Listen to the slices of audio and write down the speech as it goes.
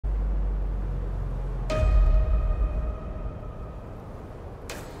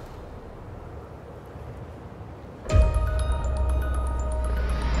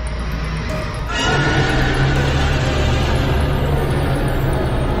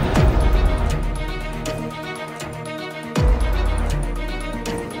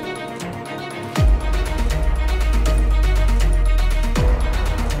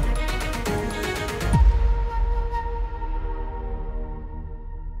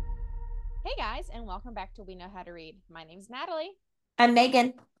Hey guys, and welcome back to We Know How to Read. My name's Natalie. I'm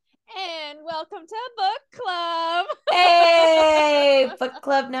Megan. And welcome to Book Club. Hey, book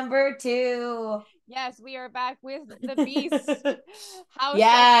club number 2. Yes, we are back with The Beast, House of Flame and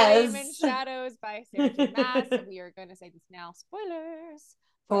Yes. Shadows by Sarah J. Maas. We are going to say this now. Spoilers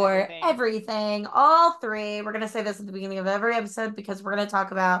for For everything. everything, all 3. We're going to say this at the beginning of every episode because we're going to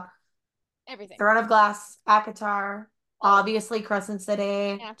talk about Everything. Throne of Glass, Akatar, All of obviously Crescent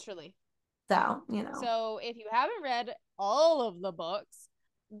City. naturally. So, So if you haven't read all of the books,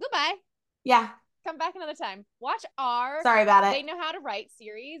 goodbye. Yeah. Come back another time. Watch our Sorry about They it. Know How to Write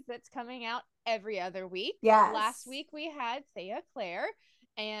series that's coming out every other week. Yes. Last week we had Thea Claire,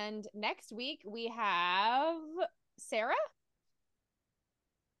 and next week we have Sarah.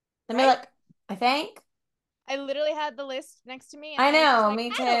 Let me look. I think. I literally had the list next to me, and I I was just know, like,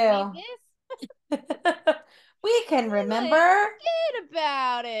 me I don't need too. this. We can remember. Forget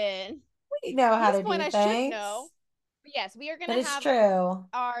about it. We know At how this to point, do I should know. things. But yes, we are That going to is have true.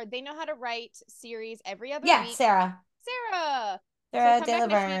 our They Know How to Write series every other Yeah, week. Sarah. Sarah. So Sarah come de back next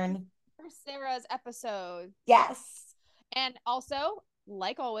week Laverne. for Sarah's episode. Yes. And also,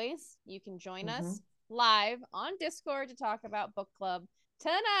 like always, you can join Mm-hmm. us live on Discord to talk about book club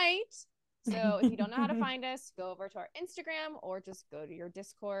tonight. So if you don't know how to find us, go over to our Instagram or just go to your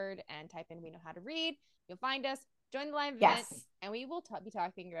Discord and type in We Know How to Read. You'll find us, join the live event, Yes. and we will be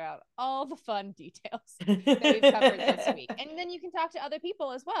talking about all the fun details that we've covered this week. And then you can talk to other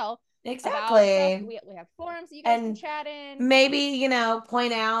people as well about stuff. Exactly. We have forums that you guys can And chat in. maybe,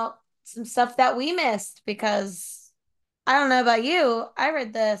 point out some stuff that we missed because I don't know about you. I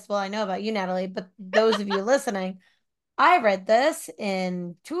read this. Well, I know about you, Natalie, but those of you listening, I read this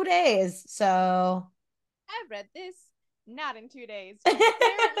in 2 days. So I read this not in 2 days because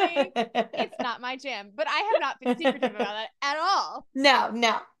apparently it's not my jam. But I have not been secretive about that at all.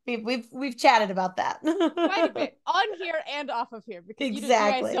 no. We've chatted about that. Quite a bit on here and off of here because you guys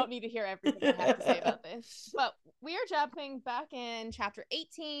Exactly. don't need to hear everything I have to say about this. But we are jumping back in chapter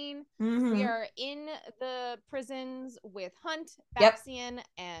 18. We Mm-hmm. are in the prisons with Hunt, Yep. Baxion,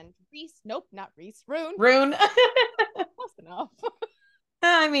 and Reese. Nope, not Reese. Ruhn. Ruhn. Close enough.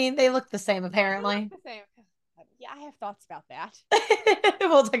 I mean, they look the same, They look apparently. the same. Yeah, I have thoughts about that.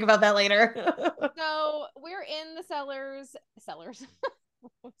 We'll talk about that later. So we're in the cellars. Cellars.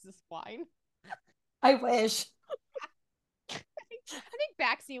 What's this wine? I wish. I think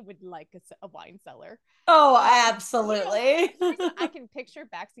Baxion would like a wine cellar. Oh, For absolutely. some reason, I can picture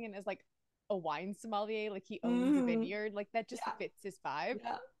Baxion as like a wine sommelier, like he owns a Mhm. vineyard, like that just Yeah. fits his vibe.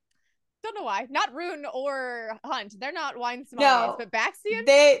 Yeah. Don't know why. Not Ruhn or Hunt. They're not wine sommeliers, No, but Baxion.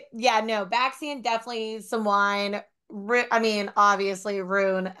 no, Baxian definitely some wine. I mean, obviously,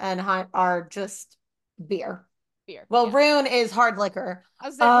 Ruhn and Hunt are just beer. Beer. Well, Yeah. Ruhn is hard liquor. I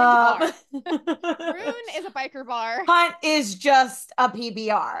was saying Ruhn's a bar. Hunt Ruhn is a biker bar. is just a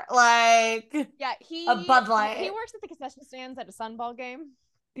PBR, like Yeah, a he Bud he Light. works at the concession stands at a Sunball game.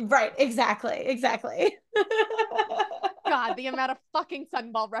 Right, exactly. God, the amount of fucking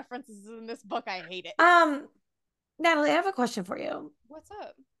Sunball references in this book, I hate it. Um, Natalie, I have a question for you. What's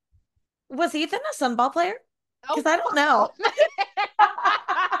up? Was Ethan a Sunball player? Oh, Because I don't know.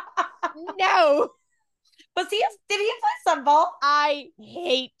 no. Did he play Sunball? I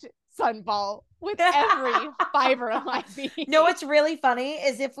hate Sunball with every fiber of my being. No, what's really funny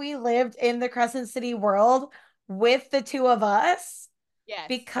is if we lived in the Crescent City world with the two of us, Yes.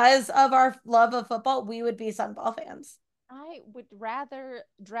 because of our love of football, we would be Sunball fans. I would rather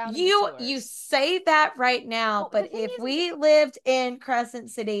drown in the You sewers. say that right now, Well, but if we lived in Crescent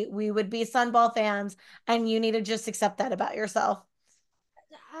City, we would be Sunball fans, and you need to just accept that about yourself.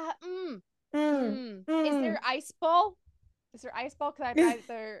 Is there ice ball? Is there ice ball? Because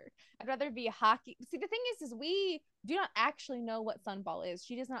I'd rather be hockey. See, the thing is we do not actually know what Sunball is.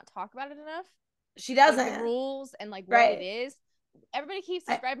 She does not talk about it enough. She doesn't. Like the rules and like right. what it is. Everybody keeps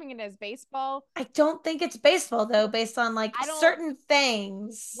describing it as baseball. I don't think it's baseball though, based on like certain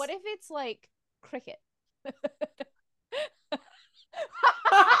things. What if it's like cricket?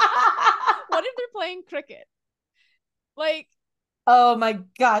 What if they're playing cricket? Like, oh my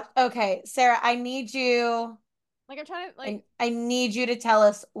god. Okay, Sarah, I need you. like I'm trying to like. I need you to tell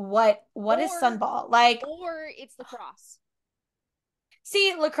us what is Sunball like, or it's lacrosse.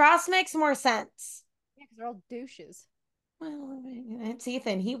 See, lacrosse makes more sense. Yeah, because they're all douches. Well, it's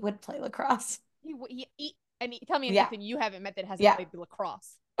Ethan. He would play lacrosse. Tell me, Ethan, you haven't met that hasn't played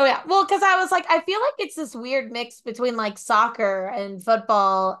lacrosse. Oh yeah, well, because I was like, I feel like it's this weird mix between like soccer and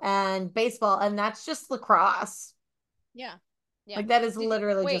football and baseball, and that's just lacrosse. Yeah, like that is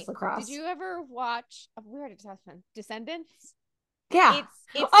literally just lacrosse. Did you ever watch? We already talked about Descendants. Yeah, it's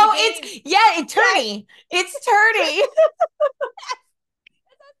It's Turney. It's Turney. That's what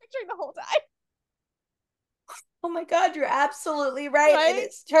I was picturing the whole time. Oh my God, you're absolutely right. Right? And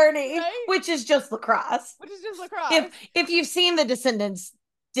it's Turney, right? Which is just lacrosse. Which is just lacrosse. If you've seen the Descendants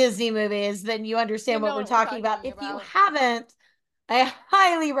Disney movies, then you understand what we're talking about. If you haven't, I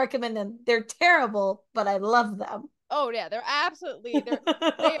highly recommend them. They're terrible, but I love them. Oh yeah, they are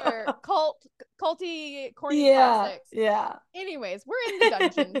culty, corny classics. Yeah. Anyways, we're in the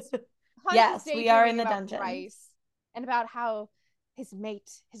dungeons. Hunt yes, we are in the dungeons. Bryce and about how his mate,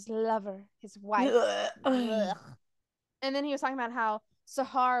 his lover, his wife. Ugh. And then he was talking about how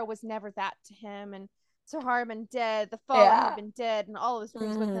Sahar was never that to him, and Sahar had been dead, the Fallen had been dead, and all of his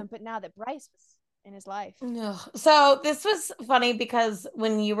memories with him. But now that Bryce was in his life. So this was funny because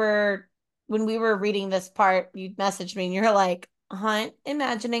when we were reading this part, you messaged me and you're like, Hunt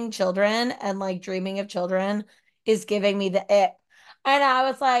imagining children and like dreaming of children is giving me the ick. And I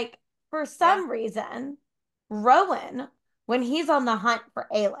was like, for some reason, Ruhn, when he's on the hunt for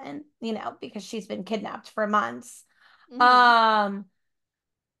Aelin, because she's been kidnapped for months,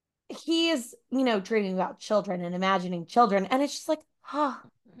 he's, dreaming about children and imagining children. And it's just like,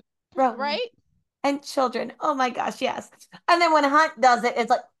 Ruhn. Right? And children. Oh my gosh, yes. And then when Hunt does it, it's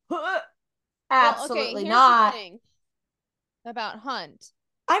like, absolutely not. Here's the thing about Hunt.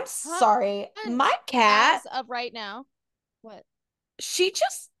 I'm sorry. My cat. As of right now. What? She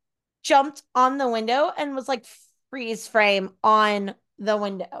just jumped on the window and was like freeze frame on the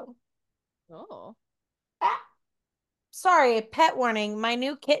window. Oh. Sorry, pet warning. My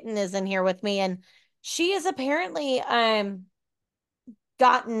new kitten is in here with me and she is apparently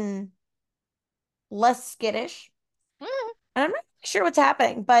gotten less skittish. And I'm not sure what's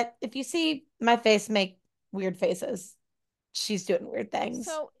happening, but if you see my face make weird faces, she's doing weird things.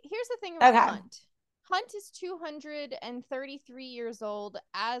 So here's the thing about Hunt. Hunt is 233 years old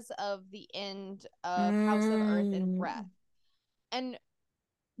as of the end of House of Earth and Breath. And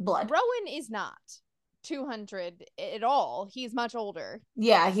Blood. Rowan is not 200 at all. He's much older.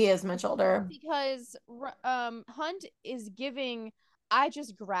 Yeah, he is much older. Because Hunt is giving I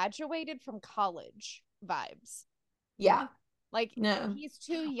just graduated from college vibes. Yeah. Like, no. He's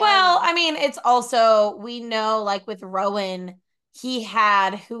too young. Well, I mean, it's also, we know, like with Rowan, he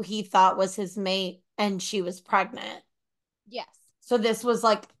had who he thought was his mate and she was pregnant. Yes. So this was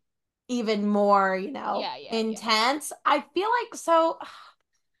like even more, intense. Yeah. I feel like, so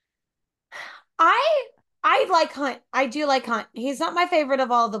I like Hunt. I do like Hunt. He's not my favorite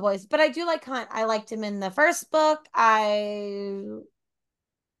of all the boys, but I do like Hunt. I liked him in the first book. I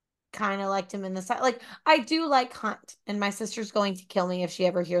kind of liked him in the side. Like, I do like Hunt, and my sister's going to kill me if she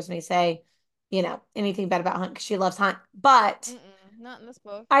ever hears me say, anything bad about Hunt because she loves Hunt. But not in this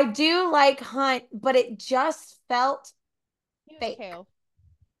book. I do like Hunt, but it just felt fake. Kale.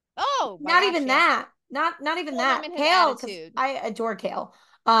 Oh, not even that. Not even that. Kale, I adore Kale.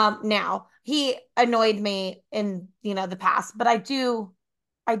 Now he annoyed me in the past, but I do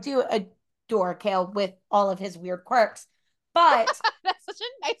adore Kale with all of his weird quirks. But that's such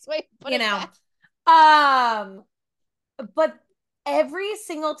a nice way to put it. But every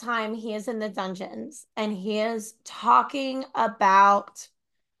single time he is in the dungeons and he is talking about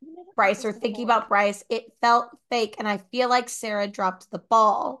Bryce or thinking about Bryce, it felt fake. And I feel like Sarah dropped the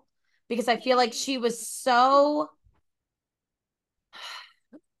ball because I feel like she was so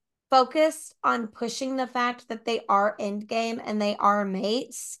focused on pushing the fact that they are endgame and they are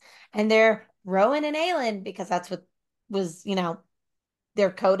mates and they're Rowan and Aelin because that's what was,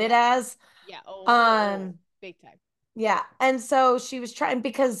 they're coded as. Yeah. Big time. Yeah. And so she was trying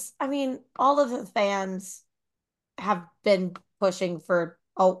because, I mean, all of the fans have been pushing for,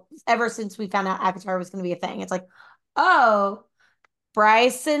 ever since we found out Avatar was going to be a thing. It's like,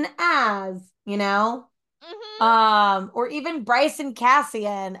 Bryce and Az, or even Bryce and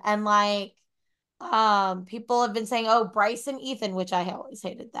Cassian. And like, people have been saying, Bryce and Ithan, which I always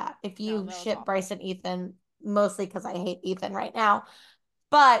hated that. If you ship Bryce and Ithan, mostly because I hate Ithan right now.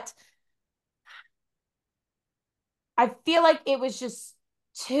 But I feel like it was just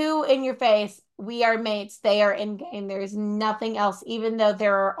too in your face. We are mates. They are in game. There's nothing else, even though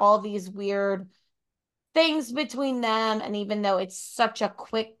there are all these weird things between them. And even though it's such a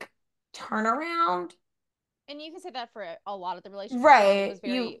quick turnaround. And you can say that for a lot of the relationships. Right. It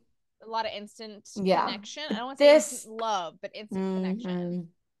was a lot of instant connection. I don't want to say instant love, but instant connection.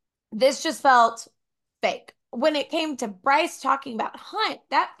 This just felt fake. When it came to Bryce talking about Hunt,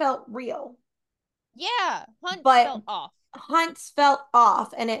 that felt real. Yeah, Hunt felt off. Hunt's felt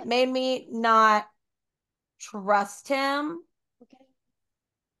off, and it made me not trust him.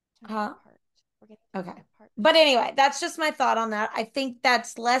 We're Okay. But anyway, that's just my thought on that. I think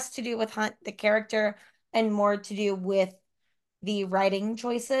that's less to do with Hunt, the character, and more to do with the writing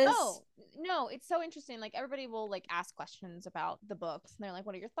choices. Oh, no, it's so interesting. Like everybody will like ask questions about the books and they're like,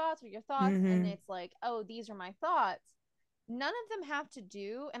 what are your thoughts? What are your thoughts? And it's like, oh, these are my thoughts. None of them have to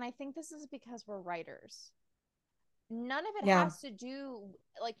do, and I think this is because we're writers. None of it has to do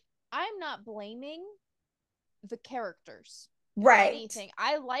like I'm not blaming the characters for anything.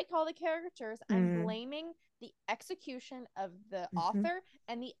 I like all the characters. I'm blaming the execution of the author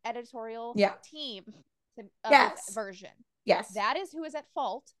and the editorial team of this version. Yes. That is who is at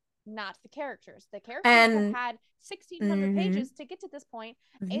fault, not the characters. The characters have had 1,600 pages to get to this point.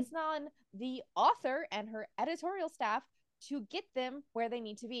 It's on the author and her editorial staff to get them where they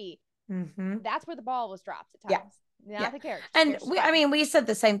need to be. That's where the ball was dropped at times. Not the characters. And we said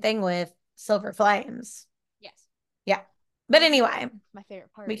the same thing with Silver Flames. Yes. Yeah. But anyway, my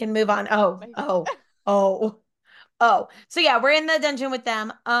favorite part. We can move on. Oh. So yeah, we're in the dungeon with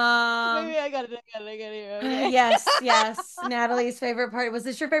them. I got it. Okay. Yes. Natalie's favorite part. Was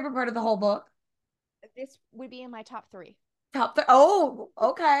this your favorite part of the whole book? This would be in my top 3. Top 3. Oh,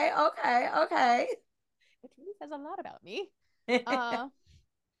 okay. It really says a lot about me. Yeah,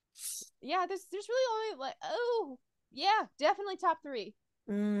 there's really only like, definitely top 3.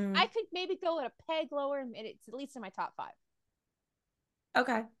 I could maybe go at a peg lower, and it's at least in my top 5.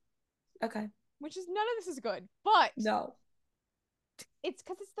 Okay. Which is, none of this is good, but no, it's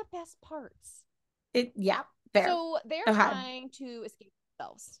because it's the best parts. Fair. So they're trying to escape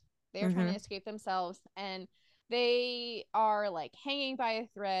themselves. They're trying to escape themselves, and they are like hanging by a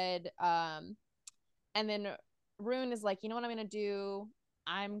thread. And then Ruhn is like, you know what I'm gonna do?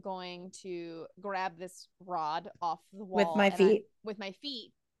 I'm going to grab this rod off the wall with my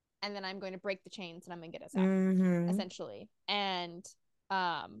feet, and then I'm going to break the chains and I'm gonna get us out, essentially. And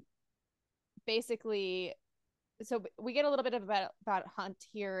basically, so we get a little bit about Hunt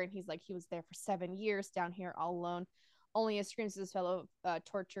here, and he's like, he was there for 7 years down here all alone, only as screams of his fellow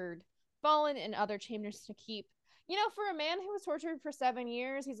tortured fallen and other chambers to keep. You know, for a man who was tortured for 7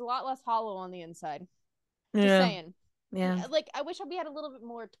 years, he's a lot less hollow on the inside. Just saying. Yeah. Like, I wish we had a little bit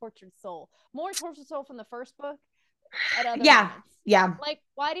more tortured soul from the first book at other moments. Yeah. Like,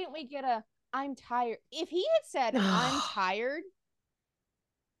 why didn't we get a I'm tired? If he had said I'm tired,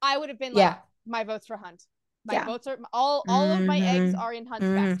 I would have been like, my vote's for Hunt. My votes are all of my eggs are in Hunt's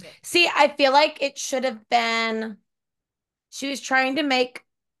basket. See, I feel like it should have been, she was trying to make,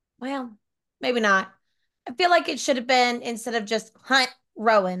 well, maybe not. I feel like it should have been, instead of just Hunt,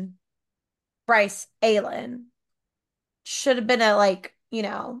 Rowan, Bryce, Aelin, should have been a, like, you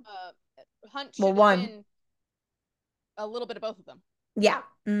know, Hunt should have been a little bit of both of them. Yeah.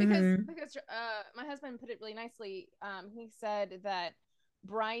 Because my husband put it really nicely. He said that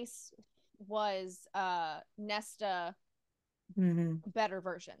Bryce was Nesta better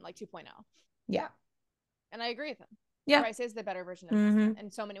version, like 2.0. Yeah. And I agree with him. Yeah. Bryce is the better version of Nesta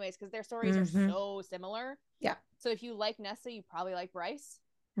in so many ways, because their stories are so similar. Yeah. So if you like Nesta, you probably like Bryce,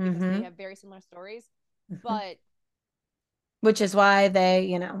 because they have very similar stories. But which is why they,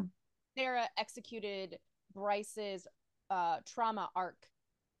 you know, Sarah executed Bryce's trauma arc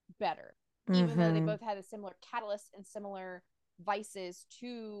better, even though they both had a similar catalyst and similar vices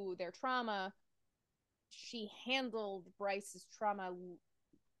to their trauma. She handled Bryce's trauma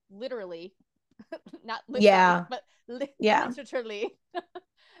literally, not literally, but literally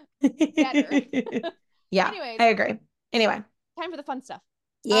better. Anyways, I agree. Anyway, time for the fun stuff.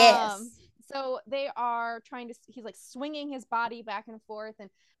 Yes. So they are trying to, he's like swinging his body back and forth, and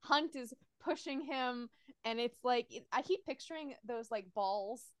Hunt is pushing him, and it's like, I keep picturing those like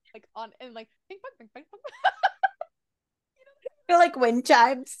balls like on, and like bing, bing, bing, bing. They're like wind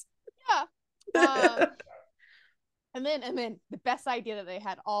chimes. Yeah. And then the best idea that they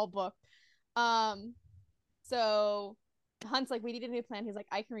had all book. So Hunt's like, we need a new plan. He's like,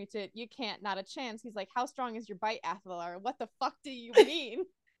 I can reach it. You can't. Not a chance. He's like, how strong is your bite, Azirel? What the fuck do you mean?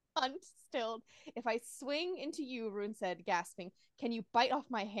 Hunt stilled. If I swing into you, Ruhn said, gasping, can you bite off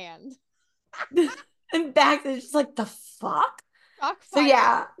my hand? And back, it's just like, the fuck? Shock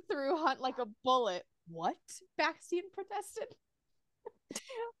fire through Hunt like a bullet. What? Baxion protested.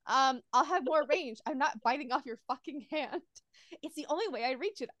 I'll have more range. I'm not biting off your fucking hand. It's the only way I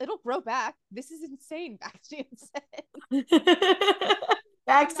reach it. It'll grow back. This is insane, Baxion said.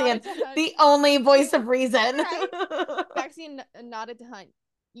 Baxion, the only voice of reason. Right. Baxion nodded to Hunt.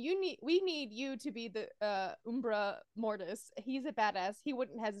 We need you to be the Umbra Mortis. He's a badass. He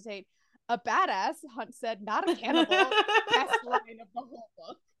wouldn't hesitate. A badass, Hunt said, not a cannibal. Best line of the whole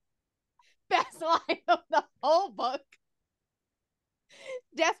book. Best line of the whole book.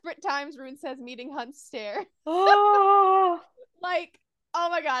 Desperate times, Ruhn says, meeting Hunt's stare. Oh, Like, oh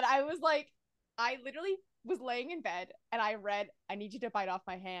my God. I was like, I literally was laying in bed and I read, I need you to bite off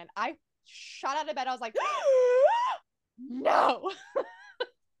my hand. I shot out of bed. I was like, no.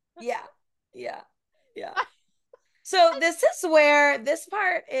 yeah, yeah, yeah. So this is where this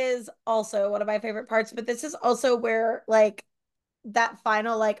part is also one of my favorite parts, but this is also where like that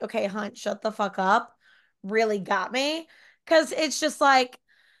final like, okay, Hunt, shut the fuck up really got me. Cause it's just like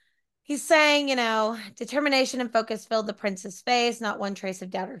he's saying, determination and focus filled the prince's face, not one trace of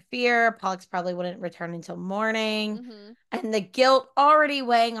doubt or fear. Pollux probably wouldn't return until morning. Mm-hmm. And the guilt already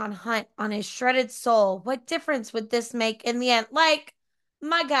weighing on Hunt on his shredded soul. What difference would this make in the end? Like,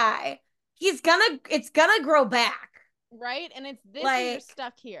 my guy, it's gonna grow back. Right? And it's this or you're Like,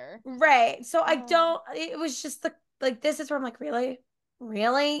 stuck here. right. So I Oh. don't, it was just like, this is where I'm like, really?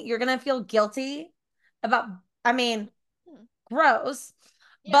 Really? You're gonna feel guilty about, I mean, Hmm. gross,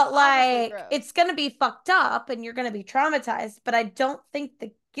 Yeah, but obviously like, gross. it's gonna be fucked up and you're gonna be traumatized. But I don't think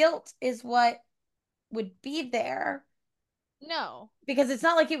the guilt is what would be there No. because it's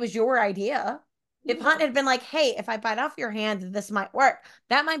not like it was your idea. If Hunt No. had been like, hey, if I bite off your hand, this might work,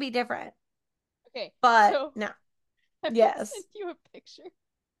 that might be different. Okay. But So no. I will send Yes. you a picture.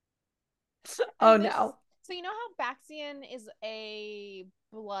 Oh And this, no. so you know how Baxion is a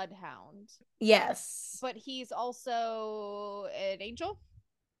bloodhound, Yes. but he's also an angel,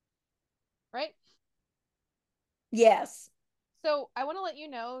 right? Yes. So I want to let you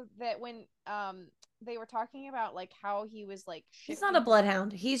know that when they were talking about like how he was like He's not a shifting his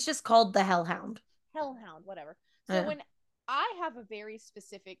bloodhound. He's just called the Hellhound. hellhound, whatever. So Yeah. when I have a very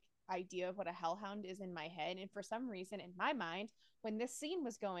specific idea of what a hellhound is in my head, and for some reason in my mind, when this scene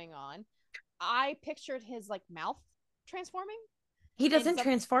was going on, I pictured his like mouth transforming, He and doesn't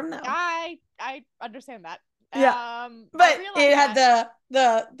transform though. I understand that. Yeah. I But it realized had that,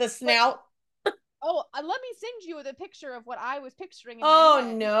 the but snout. oh, let me send you the picture of what I was picturing in my Oh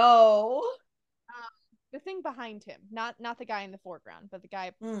head. no. The thing behind him, not the guy in the foreground, but the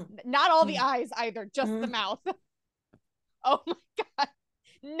guy, Mm, not all the mm, eyes either, just the mm. mouth. Oh my God,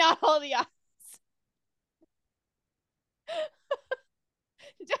 not all the eyes.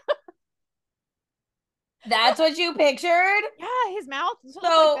 That's what you pictured? Yeah, his mouth doesn't look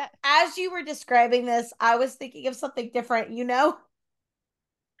like So that. as you were describing this, I was thinking of something different,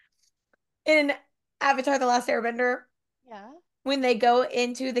 in Avatar The Last Airbender, Yeah, when they go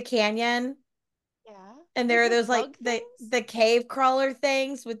into the canyon yeah. and there Those are like those like bug the things. the cave crawler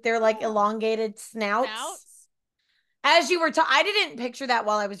things with their like Yeah, elongated snouts. snouts. As you were I didn't picture that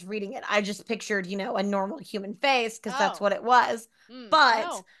while I was reading it. I just pictured, a normal human face because that's Oh, what it was. But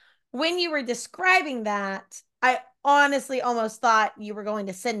no, when you were describing that, I honestly almost thought you were going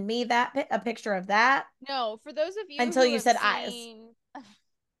to send me a picture of that no. For those of you until who you have said eyes. seen,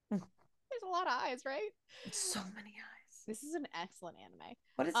 there's a lot of eyes, right? So many eyes. This is an excellent anime.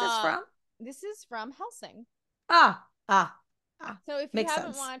 What is this Uh, from? this is from Hellsing. Ah, ah, ah. So if you Makes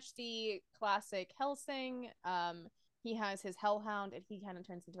haven't sense. watched the classic Hellsing, he has his Hellhound, and he kind of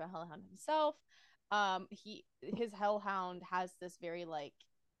turns into a Hellhound himself. His Hellhound has this very like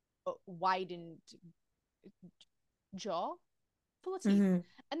widened jaw full of teeth, Hmm.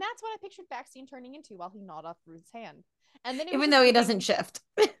 and that's what I pictured Baxion turning into while he gnawed off Ruth's hand. And then it was Even just though he doesn't giving. shift.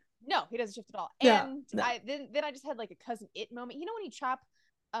 No, he doesn't shift at all. No, And no. then I just had like a cousin it moment. You know when you chop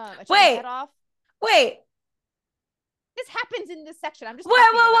a chicken's Wait, head off? wait. This happens in this section. I'm Wait, just wait,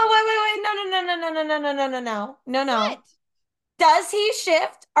 talking wait, about wait, wait, wait. No, no, no, no, no, no, no, no, no, no, no, no. what? Does he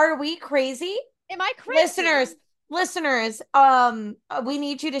shift? Are we crazy? Am I crazy? Listeners, we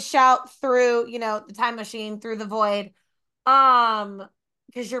need you to shout through, the time machine through the void. Um,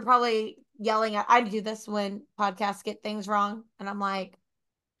 because you're probably yelling at I do this when podcasts get things wrong, and I'm like,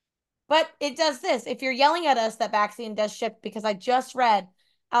 but it does this. If you're yelling at us that Baxian does shift, because I just read,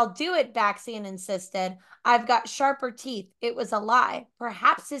 I'll do it, Baxian insisted. I've got sharper teeth. It was a lie.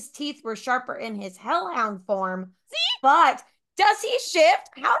 Perhaps his teeth were sharper in his hellhound form, See? but does he shift?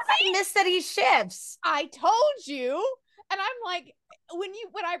 How did I See? miss that he shifts? I told you. And I'm like,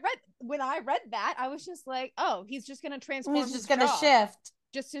 when I read that, I was just like, oh, he's just gonna transform He's his just gonna jaw. shift.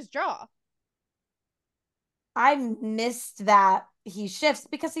 Just his jaw. I missed that he shifts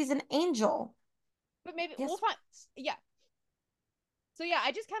because he's an angel. But maybe we'll Yes. find yeah. So yeah,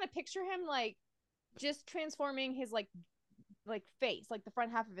 I just kind of picture him like just transforming his like face, like the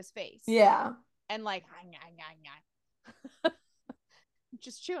front half of his face. Yeah. And like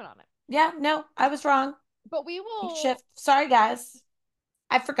just chewing on it. Yeah, no, I was wrong. But we He will shift. Sorry, guys.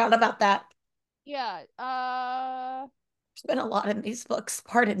 I forgot about that. yeah, There's been a lot in these books.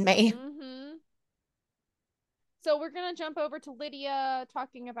 Pardon me. mm-hmm. So we're gonna jump over to Lydia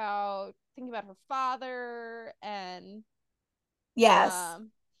thinking about her father and Yes.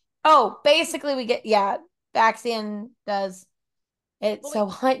 Oh, basically we get, Baxion does it well, so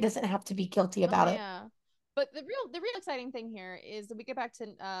Hunt doesn't have to be guilty oh about it. yeah. But the real exciting thing here is that we get back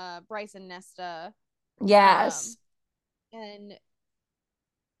to Bryce and Nesta. Yes. And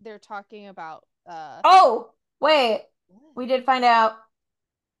they're talking about Oh, wait. We did find out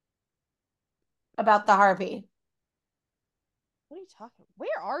about the harpy. what are you talking?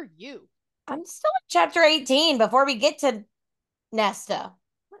 Where are you? I'm still in chapter 18 before we get to Nesta.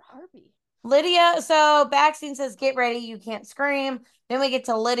 What harpy? Lydia, so Baxion says, get ready, you can't scream. Then we get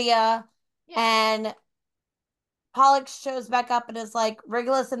to Lydia, Yeah. and Pollux shows back up and is like,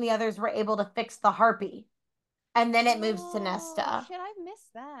 Regulus and the others were able to fix the harpy. And then it moves to Nesta. Shit, I've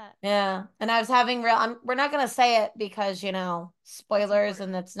missed that. Yeah. And I was having we're not going to say it because, spoilers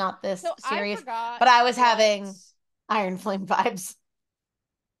and it's not this So I serious. forgot. But I was having Iron Flame vibes.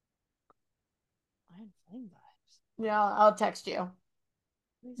 Iron Flame vibes. Yeah, I'll text you.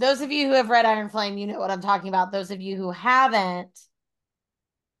 Those of you who have read Iron Flame, you know what I'm talking about. Those of you who haven't.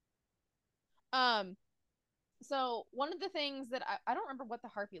 So one of the things that I don't remember what the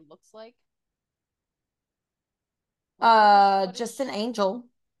harpy looks like. Just an angel.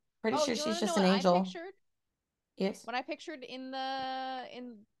 Pretty sure you want she's to know just what an I angel. pictured? Yes. What I pictured in the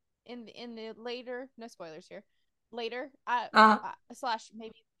later, no spoilers here, later, slash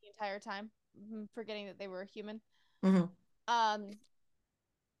maybe the entire time, forgetting that they were human.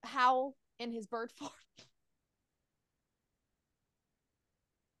 Howl in his bird form.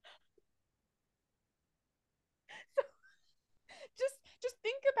 just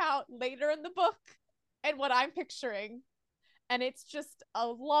think about later in the book and what I'm picturing, and it's just a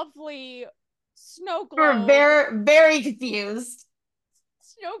lovely snow globe. We're very, very confused.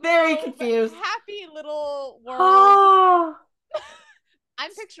 Snow globe, very confused. Happy little world.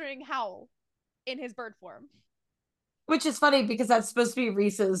 I'm picturing Howl in his bird form. Which is funny because that's supposed to be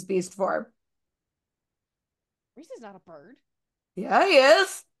Rhys's beast form. Rhys is not a bird. Yeah, he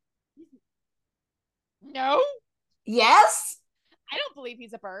is. No. Yes. I don't believe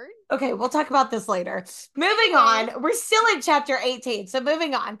he's a bird. Okay, we'll talk about this later. Moving on. We're still in chapter 18, so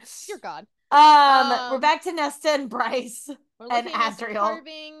moving on. Dear God. We're back to Nesta and Bryce and Azirel.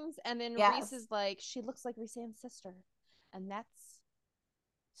 Carvings, and then Rhys is like, she looks like Rhys's sister. And that's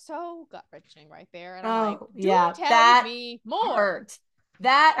so gut-wrenching right there. And I'm like, tell me more. Hurt.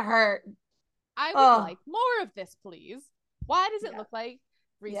 That hurt. I would like more of this, please. Why does it look like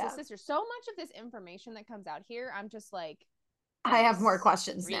Rhys's sister? So much of this information that comes out here, I'm just like, I have more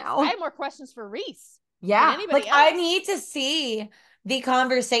questions now. I have more questions for Rhys. Yeah. Like, else. I need to see the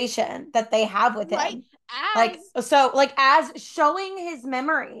conversation that they have with him. As showing his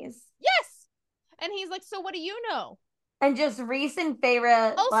memories. Yes. And he's like, so what do you know? And just Rhys and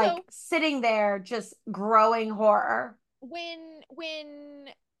Feyre like sitting there just growing horror. When we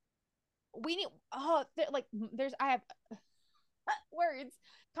need I have words.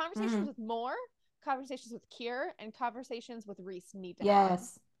 Conversations with Moore, conversations with Kier, and conversations with Rhys need to happen.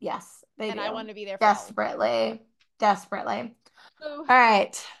 Yes, they do. I want to be there for desperately. So, all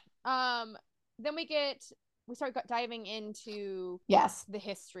right. Then we start diving into the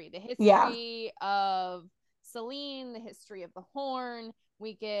history of Selene, the history of the Horn.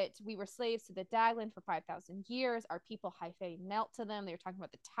 We were slaves to the Daglan for 5,000 years. Our people high-fae knelt to them. They were talking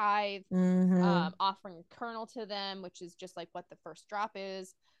about the tithe, offering a kernel to them, which is just like what the first drop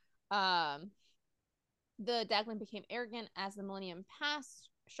is. The Daglan became arrogant as the millennium passed,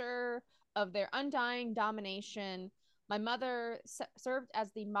 sure of their undying domination. My mother served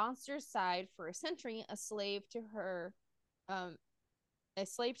as the monster's side for a century, a slave to her,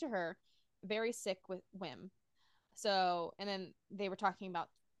 very sick with whim. So, and then they were talking about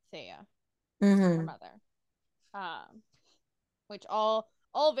Thea, her mother, which all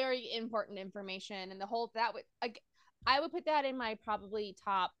very important information, and the whole I would put that in my probably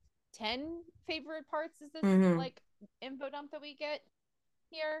top 10 favorite parts. Is this like info dump that we get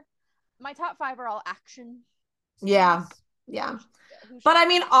here? My top 5 are all action scenes. Yeah. But I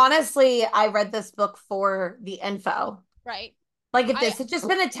mean, honestly, I read this book for the info. Right. Like, if this had just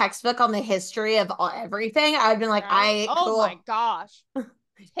been a textbook on the history of everything, I'd been like, cool. My gosh.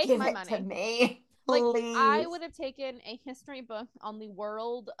 Take my money. To me, please. I would have taken a history book on the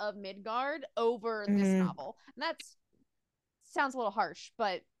world of Midgard over this novel. And that sounds a little harsh,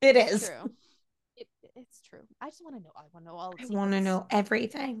 but it is true. It's true. I just want to know. I want to know all the secrets. I want to know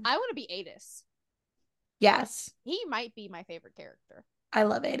everything. I want to be Adis. Yes. He might be my favorite character. I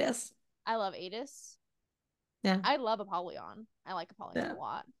love Adis. Yeah. I love Apollyon. I like Apollyon a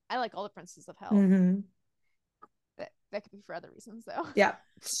lot. I like all the Princes of Hell. That could be for other reasons, though. Yeah.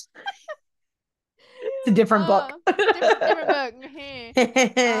 It's a different book. different book.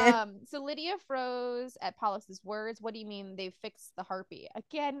 So Lydia froze at Paulus's words. What do you mean they fixed the harpy?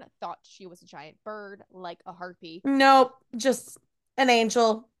 Again, thought she was a giant bird, like a harpy. Nope, just an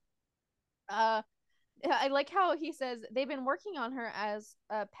angel. I like how he says they've been working on her as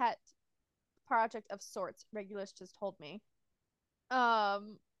a pet project of sorts. Regulus just told me.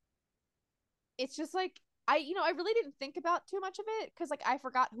 It's just like I really didn't think about too much of it because like I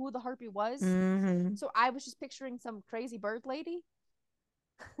forgot who the harpy was. Mm-hmm. So I was just picturing some crazy bird lady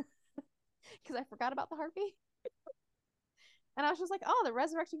because I forgot about the harpy. And I was just like, oh, they're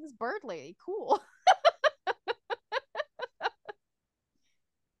resurrecting this bird lady. Cool.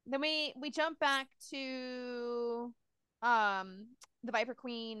 Then we jump back to the Viper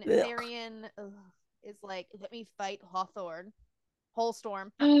Queen. Tharion is like, let me fight Hawthorne.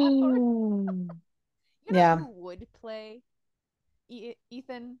 Holstorm. Hawthorne. You know who would play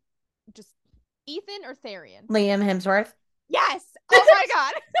Ithan? Just Ithan or Tharion? Liam Hemsworth. Yes. Oh my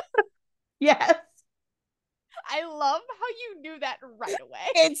god. Yes. I love how you knew that right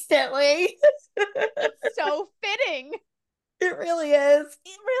away. Instantly. It's so fitting. It really is.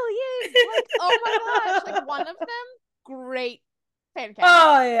 It really is. Like, oh my gosh. Like one of them, great fan cast.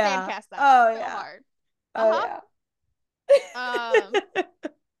 Oh yeah. Fan cast that oh so yeah. hard. Oh yeah.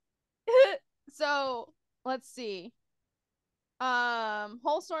 So let's see.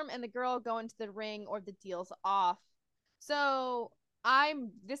 Holstorm and the girl go into the ring or the deal's off. So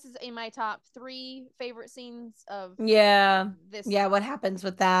this is in my top 3 favorite scenes of this. Yeah, what happens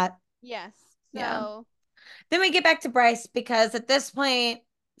with that? Yes. So then we get back to Bryce because at this point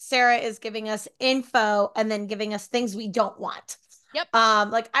Sarah is giving us info and then giving us things we don't want. Yep.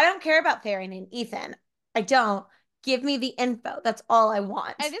 Like I don't care about Tharion and Ithan. I don't. Give me the info. That's all I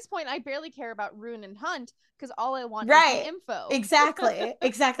want. At this point, I barely care about Ruhn and Hunt because all I want is the info. Exactly.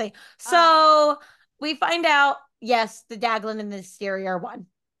 So we find out, yes, the Daglin and the Asteri are one.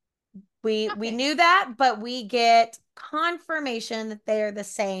 We knew that, but we get confirmation that they are the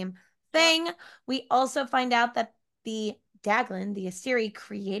same thing. Yep. We also find out that the Daglin, the Asteri,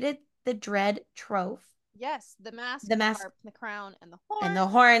 created the Dread Trove. Yes, the mask, the harp, the crown, and the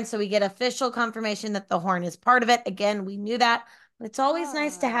horn. So we get official confirmation that the horn is part of it. Again, we knew that. But it's always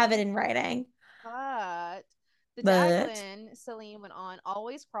nice to have it in writing. But the Daglin, Celine went on,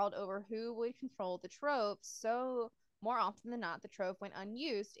 always crawled over who would control the Trove. So more often than not, the Trove went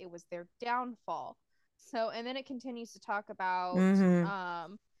unused. It was their downfall. So, and then it continues to talk about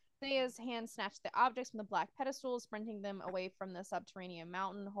Thea's hand snatched the objects from the black pedestals, sprinting them away from the subterranean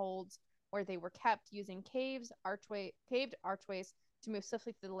mountain holds where they were kept, using caved archways to move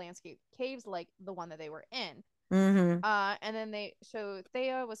swiftly through the landscape. Caves like the one that they were in. And then they show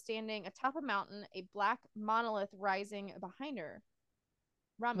Thea was standing atop a mountain, a black monolith rising behind her.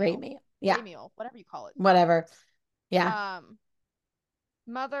 Ramiel. Yeah. Ramiel, whatever you call it. Whatever. Yeah.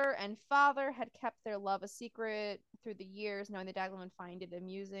 Mother and father had kept their love a secret through the years, knowing the Daglin would find it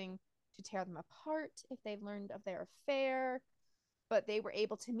amusing to tear them apart if they learned of their affair. But they were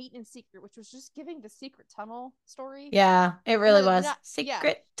able to meet in secret, which was just giving the secret tunnel story. Yeah, it really was.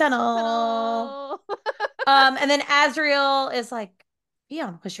 Secret tunnel. And then Azirel is like,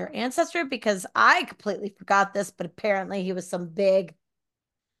 Theon was your ancestor? Because I completely forgot this, but apparently he was some big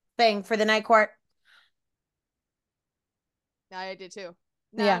thing for the Night Court. I did too.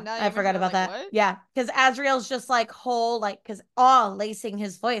 Now I forgot about that. What? Yeah, because Azriel's just like whole, like, because lacing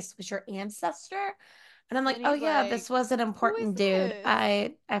his voice was your ancestor. And I'm like, oh yeah, this was an important dude.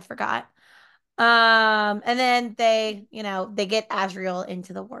 I forgot. And then they get Azriel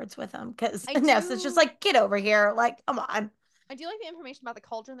into the wards with him because Nesta's just like, get over here. Like, come on. I do like the information about the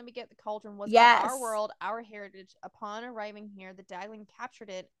cauldron that we get. The cauldron was of our world, our heritage. Upon arriving here, the Daglin captured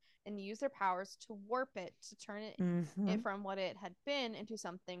it and used their powers to warp it, to turn it from what it had been into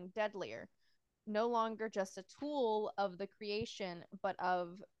something deadlier. No longer just a tool of the creation, but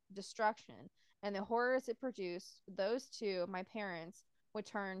of destruction. And the horrors it produced, those two, my parents, would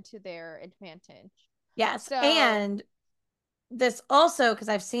turn to their advantage. Yes. And this also, because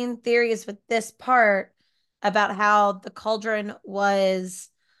I've seen theories with this part about how the cauldron was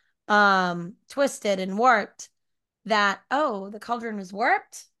twisted and warped, that, the cauldron was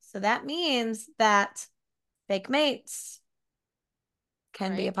warped. So that means that fake mates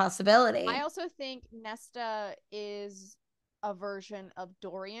can be a possibility. I also think Nesta is a version of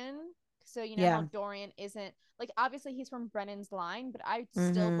Dorian. So, how Dorian isn't, like, obviously he's from Brennan's line, but I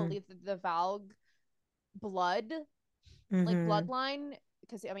still believe that the Valg blood, like, bloodline,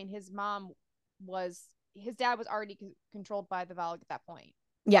 because, I mean, his dad was already controlled by the Valg at that point.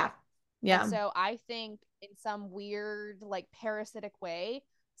 Yeah. And Yeah. so I think in some weird, like, parasitic way,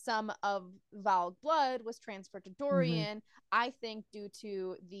 some of Val's blood was transferred to Dorian. I think due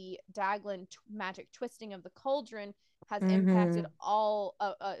to the Daglan magic twisting of the cauldron has impacted all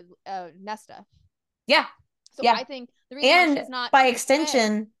Nesta. Yeah. So Yeah. I think the reason why And she's not by to this day,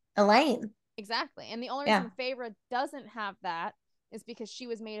 extension, Elaine. exactly, and the only Yeah. reason Feyre doesn't have that is because she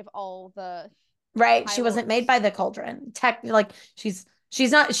was made of all the Right. High She wasn't made Lords. by the cauldron. Like she's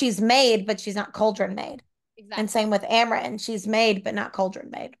made, but she's not cauldron made. And Exactly. same with Amryn. She's made, but not cauldron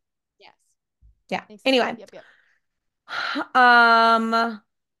made. Yes. Yeah. Yep. Anyway. Yep. Yep. Um,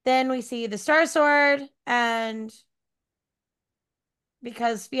 then we see the Star Sword, and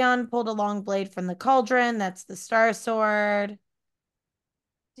because Fionn pulled a long blade from the cauldron, that's the Star Sword.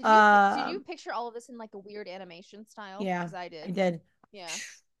 Did you picture all of this in like a weird animation style? Yeah, Because I I did. did. Yeah.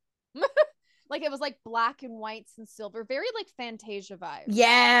 Like it was like black and whites and silver, very like Fantasia vibes.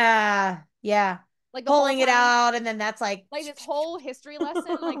 Yeah, yeah. Like the whole Pulling it time, out, and then that's like this whole history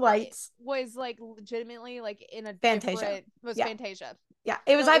lesson, like it lights. was like legitimately like in a Fantasia. different was Yeah. Fantasia. Yeah.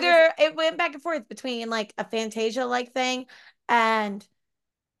 It was So it was either it went back and forth between like a Fantasia like thing and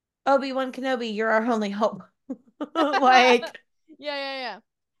Obi-Wan Kenobi, you're our only hope. Like yeah.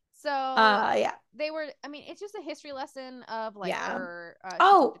 So yeah. they were. I mean, it's just a history lesson of like Yeah. her. She took the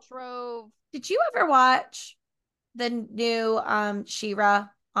Oh, trove. did you ever watch the new She-Ra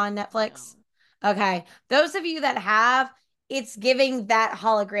on Netflix? No. Okay. Those of you that have, it's giving that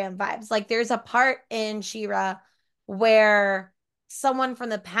hologram vibes. Like there's a part in She-Ra where someone from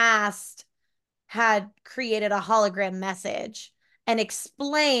the past had created a hologram message and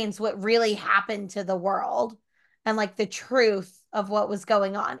explains what really happened to the world and like the truth of what was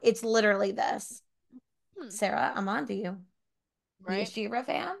going on. It's literally this. Sarah, I'm on to you. You a Right. She-Ra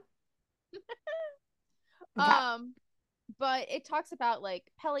fan? Okay. But it talks about like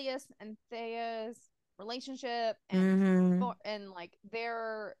Peleus and Thea's relationship Mm-hmm. and like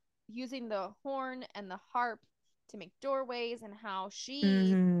they're using the horn and the harp to make doorways and how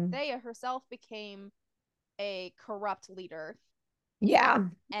Mm-hmm. Thea herself became a corrupt leader. Yeah.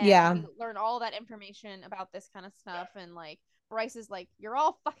 And Yeah. we learn all that information about this kind of stuff. And like Bryce is like, you're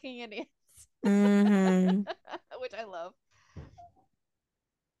all fucking idiots. Mm-hmm. Which I love.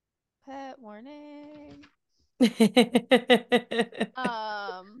 Pet warning.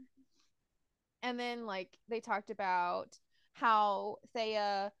 Um, and then like they talked about how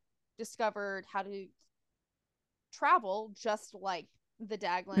Thea discovered how to travel just like the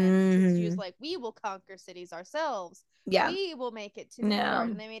Daglan. She was Mm-hmm. like, we will conquer cities ourselves. Yeah. We will make it to Midgard.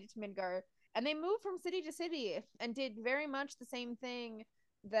 No. And they made it to Midgard. And they moved from city to city and did very much the same thing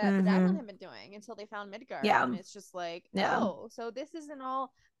that the Daglan Mm-hmm. had been doing until they found Midgard. Yeah. And it's just like, Yeah. oh, so this isn't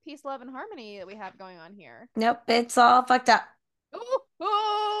all peace, love, and harmony that we have going on here. Nope. It's all fucked up.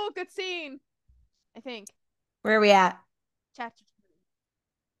 Oh, good scene. I think. Where are we at? Chapter.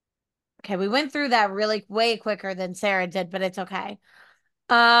 Okay, we went through that really way quicker than Sarah did, but it's okay.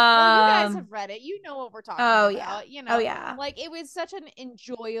 Well, you guys have read it. You know what we're talking Oh yeah. about. Oh yeah. Like it was such an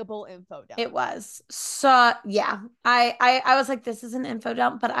enjoyable info It dump. was. So yeah. I was like, this is an info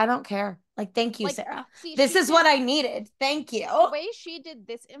dump, but I don't care. Like, thank you, Like, Sarah. see, This is what I needed. Thank you. the way she did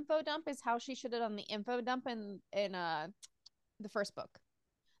this info dump is how she should have done the info dump in the first book.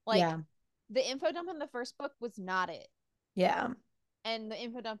 Like Yeah. the info dump in the first book was not it. Yeah. And the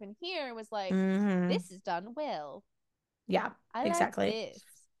info dump in here was like, Mm-hmm. this is done well. Yeah, I like exactly. this.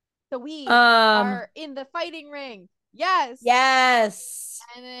 So we Um, are in the fighting ring. Yes. yes.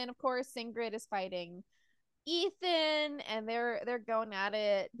 And then of course Singrid is fighting Ithan and they're going at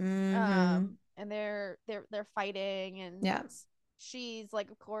it. Mm-hmm. And they're fighting and Yeah. she's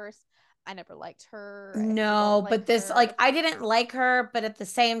like, of course, I never liked her. I still don't No, like but this, like, her. I didn't like her, but at the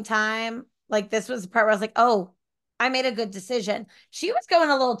same time, like, this was the part where I was like, oh, I made a good decision. She was going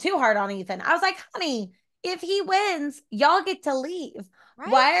a little too hard on Ithan. I was like, honey, if he wins, y'all get to leave. Why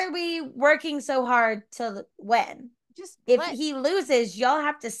Right? are we working so hard to win? Just If let he loses, y'all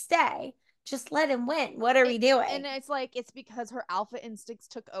have to stay. Just let him win. What are it, we and doing? it's like it's because her alpha instincts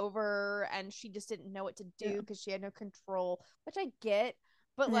took over and she just didn't know what to Yeah. do because she had no control, which I get.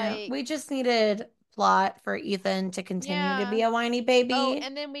 But Yeah. like, We just needed plot for Ithan to continue to yeah. be a whiny Oh, baby.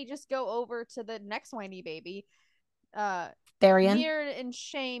 and then we just go over to the next whiny baby. Uh, Tharion. Mirror and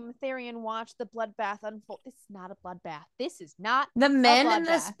shame, Tharion watch the bloodbath unfold. This is not a bloodbath. This is not The a men in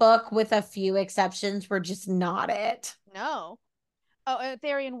this bloodbath. book, with a few exceptions, were just not it. No. Oh,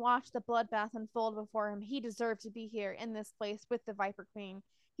 Tharion watched the bloodbath unfold before him. He deserved to be here in this place with the Viper Queen.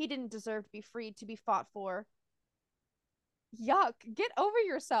 He didn't deserve to be freed to be fought for. Yuck. Get over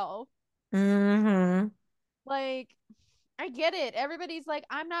yourself. Mm-hmm. Like, I get it. Everybody's like,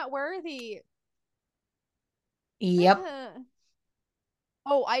 I'm not worthy. Yep.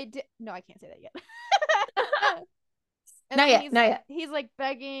 Oh, I did. No, I can't say that yet. And Not then yet. Not yet. he's like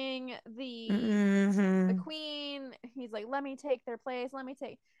begging the Mm-hmm. queen. He's like, let me take their place. Let me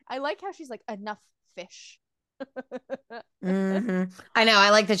take. I like how she's like, enough fish. Mm-hmm. I know. I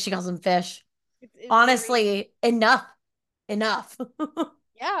like that she calls them fish. It's very, Honestly, enough. Enough.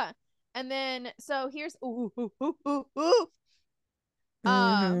 yeah. And then so here's ooh.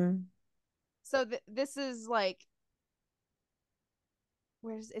 Um. Mm-hmm. So this is like,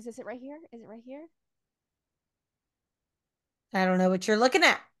 where's is this it right here? Is it right here? I don't know what you're looking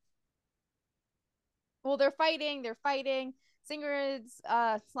at. Well, they're fighting. They're fighting. Sigrid's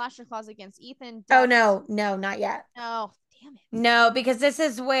slasher claws against Ithan. Oh Ducks. no, no, not yet. Oh, damn it. No, because this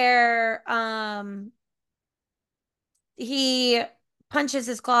is where he punches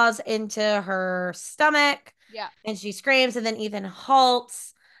his claws into her stomach Yeah. and she screams and then Ethan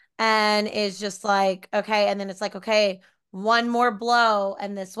halts and is just like, okay, and then it's like, okay, one more blow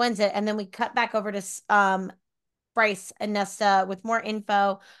and this wins it. And then we cut back over to Bryce and Nesta with more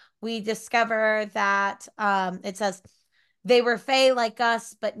info. We discover that it says they were Fae like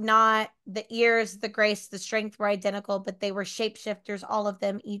us, but not the ears, the grace, the strength were identical, but they were shapeshifters, all of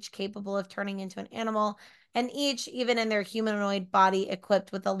them, each capable of turning into an animal, and each, even in their humanoid body,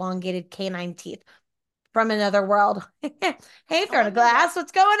 equipped with elongated canine teeth from another world. Hey, Oh, Throne I of knew that. Glass,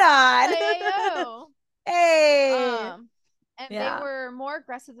 what's going on? Ayo. Hey. And they Yeah. were more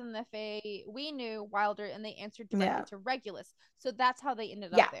aggressive than the Fae we knew, wilder, and they answered directly Yeah. to Regulus. So that's how they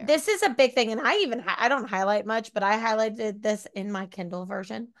ended up Yeah, there. this is a big thing, and I even I don't highlight much, but I highlighted this in my Kindle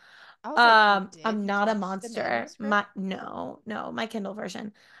version. I was like, you did? I'm You not a touched the monster. manuscript? No, my Kindle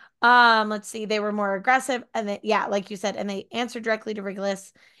version. Let's see, they were more aggressive, and they, yeah, like you said, and they answered directly to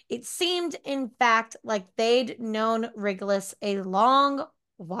Regulus. It seemed, in fact, like they'd known Regulus a long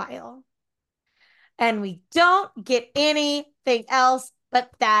while, and we don't get anything else but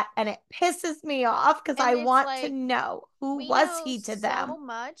that, and it pisses me off because And I it's want to like, know who we was know he to so them.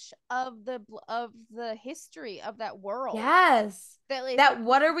 much of the history of that world Yes. that it's like, That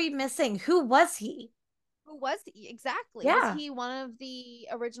what are we missing? Who was he? who was he exactly? Was Yeah. he one of the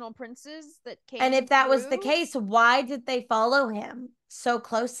original princes that And came if that was the through? case, why did they follow him so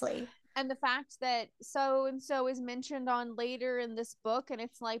closely? And the fact that so and so is mentioned on later in this book, and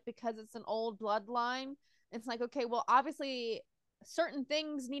it's like, because it's an old bloodline, it's like, okay, well, obviously certain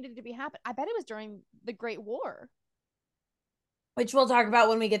things needed to be happening. I bet it was during the Great War. Which we'll talk about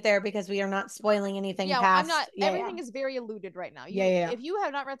when we get there because we are not spoiling anything Yeah, I'm not. past. Yeah, yeah. Everything is very eluded right now. Yeah, yeah. If you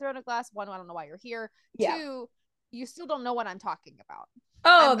have not read Throne of Glass, one, I don't know why you're here. Yeah. Two, you still don't know what I'm talking about.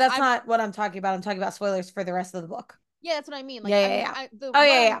 Oh, I'm, that's I'm, not what I'm talking about. I'm talking about spoilers for the rest of the book. yeah, that's what I mean. Like, Yeah, yeah, yeah. the Oh,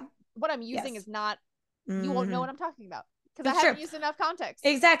 yeah, yeah. what I'm using Yes. is not. You won't know Mm-hmm. what I'm talking about because I That's true. haven't used enough context.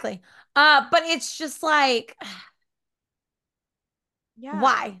 Exactly. But it's just like, Yeah.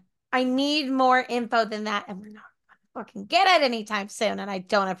 why? I need more info than that, and we're not gonna fucking get it anytime soon, and I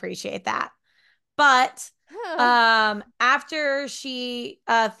don't appreciate that. But after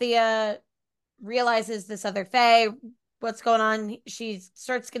Thea realizes this other Fae, what's going on, she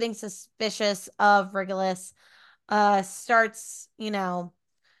starts getting suspicious of Regulus, starts,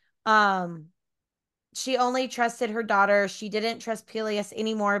 she only trusted her daughter. She didn't trust Peleus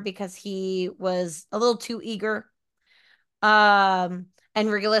anymore because he was a little too eager. And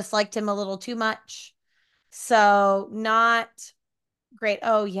Regulus liked him a little too much. So not great.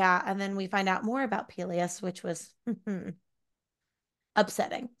 Oh yeah, and then we find out more about Peleus, which was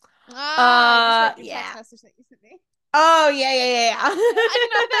upsetting. I just read your text Yeah. message that you sent me. Oh yeah, yeah, I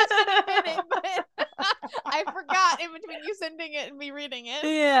know that's what you yeah, meant, but I forgot in between you sending it and me reading it.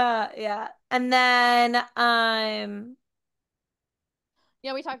 yeah, yeah. And then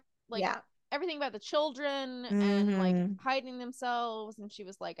Yeah, we talked like yeah. everything about the children and like Mm-hmm. hiding themselves, and she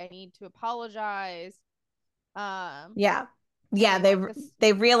was like, I need to apologize. Yeah. And Yeah, they went this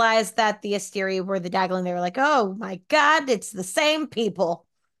they realized that the Asteri were the Daglan. They were like, "Oh my God, it's the same people."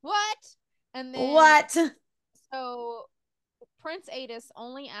 what? And then What? so Prince Adis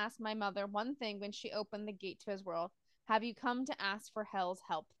only asked my mother one thing when she opened the gate to his world. Have you come to ask for Hell's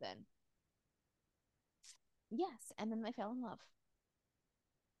help then? Yes, and then they fell in love.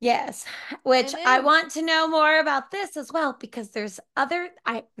 Yes, which And I then want to know more about this as well because there's other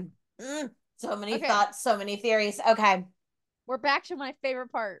so many okay, thoughts, so many theories. Okay. we're back to my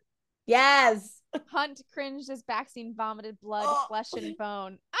favorite part. Yes. Hunt cringed as Baxion vomited blood, Oh, flesh, and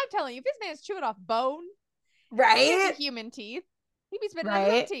bone. I'm telling you, if this man's chewing off bone, he has right? human teeth. He'd be spitting out his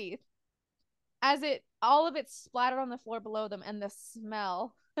own Right? teeth. As it all of it splattered on the floor below them, and the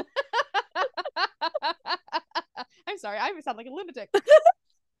smell. I'm sorry. I sound like a lunatic.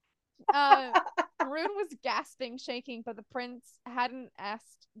 Ruhn was gasping, shaking, but the prince hadn't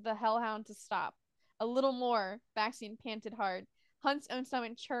asked the hellhound to stop. A little more, Baxion panted hard. Hunt's own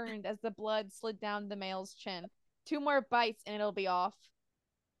stomach churned as the blood slid down the male's chin. 2 more bites and it'll be off.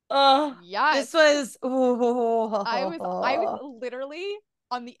 Oh, Yes. this was. I was literally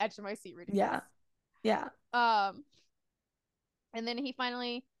on the edge of my seat reading Yeah. this. Yeah. And then he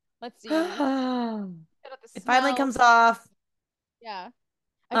finally, let's see. It finally comes off. Yeah.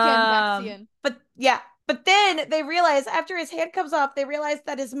 Again, Baxion. But yeah, but then they realize after his hand comes off, they realize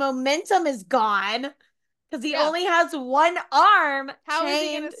that his momentum is gone because he only has one arm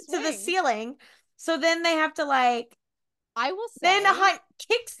chained to the ceiling. So then they have to like. I will say. Then Hunt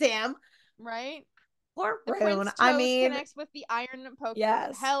kicks him. Right. Poor the Ruhn. prince I mean, connects with the iron poker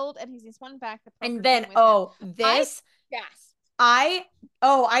yes. held, and he's swung back. The poker and then this. I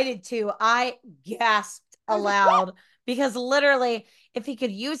did too. I gasped aloud because literally, if he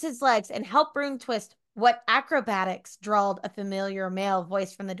could use his legs and help Ruhn twist, what acrobatics, drawled a familiar male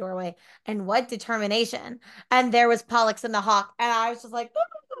voice from the doorway, and what determination. And there was Pollux and the hawk, and I was just like,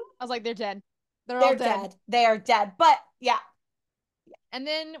 I was like, they're dead. They're all dead. dead. They are dead. But yeah. And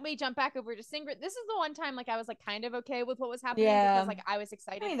then we jump back over to Singrid. This is the one time like I was like kind of okay with what was happening because like I was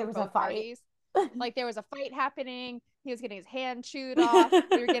excited for both parties. Like there was a fight happening. He was getting his hand chewed off.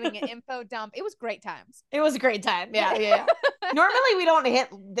 We were getting an info dump. It was great times. It was a great time. Yeah. Normally we don't hit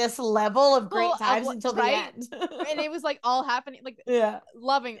this level of great times until the end. And it was like all happening. Like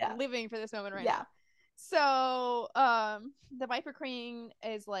living for this moment right now. So the Viper Queen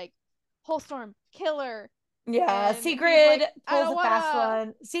is like whole storm killer. Yeah, Sigrid pulls a fast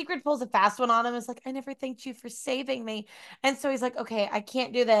one. Sigrid pulls a fast one on him. It's like, I never thanked you for saving me. And so he's like, okay, I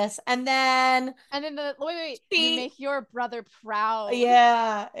can't do this. And then you make your brother proud.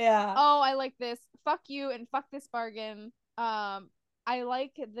 Yeah. Oh, I like this. Fuck you and fuck this bargain. I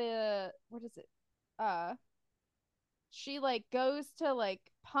like the what is it? She like goes to like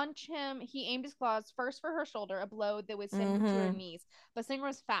punch him. He aimed his claws first for her shoulder, a blow that would send her to her knees. But Singer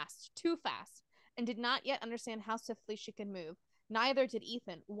was fast, too fast, and did not yet understand how swiftly she could move. Neither did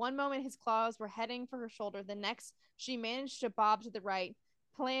Ithan. One moment his claws were heading for her shoulder. The next, she managed to bob to the right,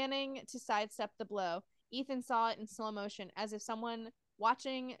 planning to sidestep the blow. Ithan saw it in slow motion, as if someone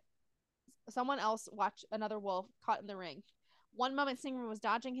else watched another wolf caught in the ring. One moment Singer was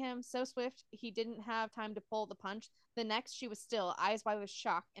dodging him, so swift he didn't have time to pull the punch. The next, she was still, eyes wide with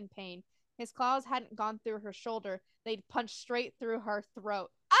shock and pain. His claws hadn't gone through her shoulder. They'd punched straight through her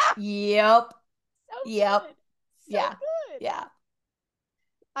throat. Ah! Yep. Good. Good. Yeah.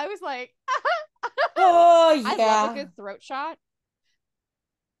 I was like, oh yeah. I love a good throat shot.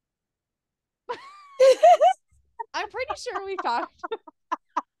 I'm pretty sure we talked.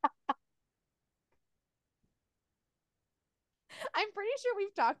 I'm pretty sure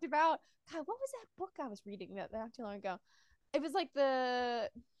we've talked about. God, what was that book I was reading that not too long ago? It was like the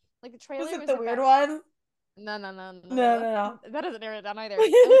trailer. Was it the weird one? No. That doesn't narrow it down either.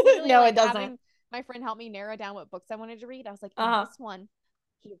 No, it doesn't. Having my friend help me narrow down what books I wanted to read. I was like, in this one,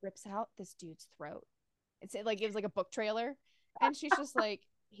 he rips out this dude's throat. It was like a book trailer, and she's just like,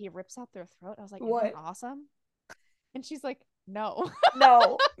 he rips out their throat. I was like, what? Isn't that awesome? And she's like, no. And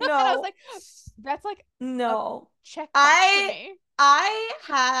I was like, that's like no check. I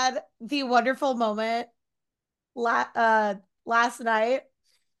had the wonderful moment last night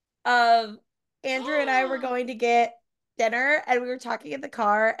of Andrew and I were going to get dinner, and we were talking in the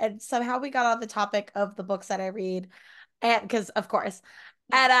car, and somehow we got on the topic of the books that I read, and because of course,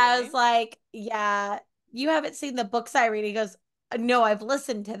 and I was like, yeah, you haven't seen the books I read. He goes, no, I've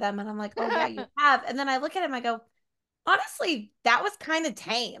listened to them. And I'm like, oh yeah, you have. And then I look at him, I go, honestly, that was kind of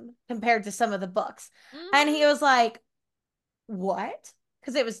tame compared to some of the books. And he was like, what?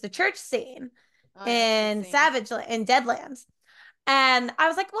 Because it was the church scene in Deadlands. And I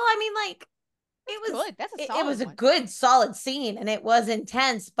was like, well, I mean, like, it was good. That's a solid it was a good, solid scene, and it was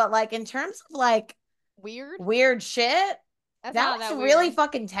intense. But like in terms of like weird shit, that was really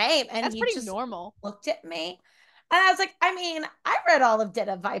fucking tame. And that's he pretty just normal. Looked at me, and I was like, I mean, I read all of Den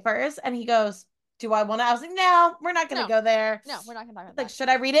of Vipers, and he goes, do I want to? I was like, no, we're not going to go there. No, we're not going to talk about that. Like, should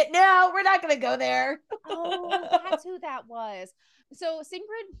I read it? No, we're not going to go there. Oh, that's who that was. So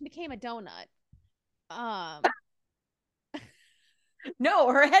Sigrid became a donut.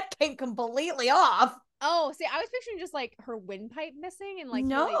 No, her head came completely off. Oh, see, I was picturing just like her windpipe missing and like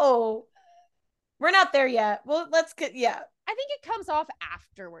no, we're not there yet. Well, let's get I think it comes off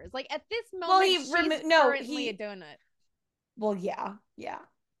afterwards. Like at this moment, she's currently a donut. Well, yeah.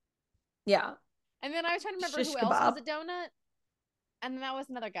 And then I was trying to remember who else was a donut, and then that was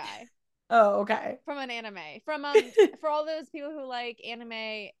another guy. Oh, okay. From an anime. From for all those people who like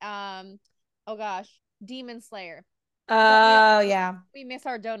anime, oh gosh, Demon Slayer. Don't we Oh, yeah. we miss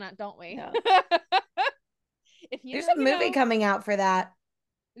our donut, don't we? Yeah. If you There's know, a you movie know. coming out for that.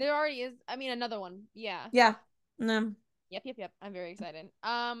 There already is. I mean, another one. Yeah. Yeah. No. Yep. I'm very excited.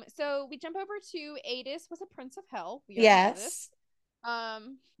 So we jump over to Adis was a prince of hell. We already know this. Yes.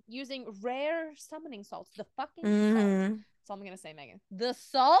 Using rare summoning salts. The fucking salt. Mm-hmm. That's all I'm gonna say, Megan. The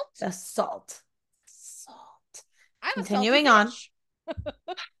salt. The salt. Salt. I'm a salty Continuing on. bitch.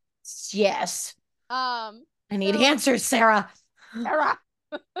 Yes. I need So answers, Sarah. Sarah.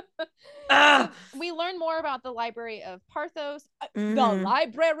 Ugh. So we learn more about the library of Parthos. The Mhm.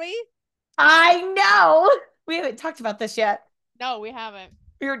 library? I know. We haven't talked about this yet. No, we haven't.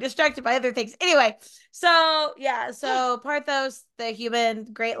 We were distracted by other things. Anyway, so yeah, so Parthos, the human,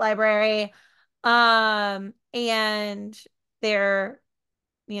 great library. And they're,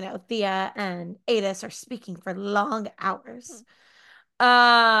 Thea and Adis are speaking for long hours.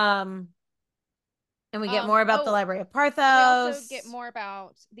 Um, and we get more about the library of We also get Parthos. more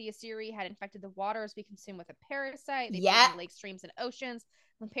about the Asteri had infected the waters we consume with a parasite. They Yeah. poison lakes, streams, and oceans.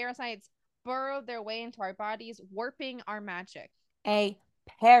 When parasites burrow their way into our bodies, warping our magic. A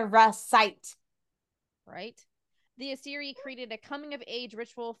parasite. Right? The Asteri created a coming of age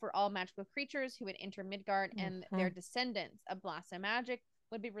ritual for all magical creatures who would enter Midgard, and their descendants, a blast of magic,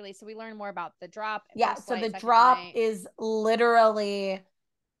 would be released. So we learn more about the drop. Yeah, First so light, the second drop light. is literally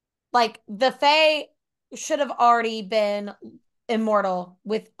like the Fae should have already been immortal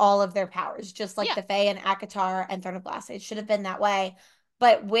with all of their powers, just like the Fae and Akatar and Throne of Glass. It should have been that way.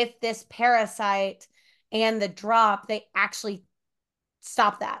 But with this parasite and the drop, they actually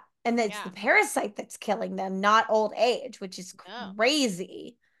stop that. And it's the parasite that's killing them, not old age, which is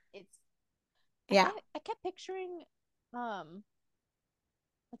crazy. It's yeah. I kept picturing like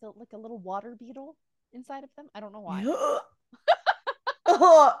a little water beetle inside of them. I don't know why.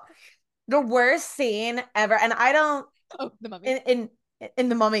 Oh, the worst scene ever. And I don't the Mummy. In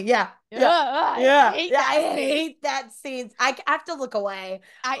the Mummy, yeah. I hate that scene. I have to look away.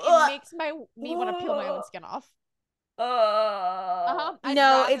 It makes me want to peel my own skin off. No,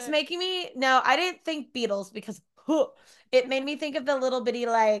 it's making me. No, I didn't think beetles because it made me think of the little bitty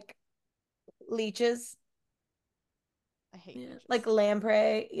like leeches. I hate leeches. Like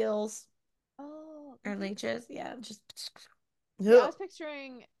lamprey eels. Oh, or leeches. Yeah, just. See, I was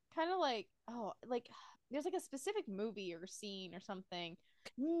picturing kind of like there's like a specific movie or scene or something.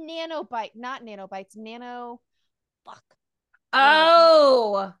 Nanobite, not nanobites, nano. Fuck.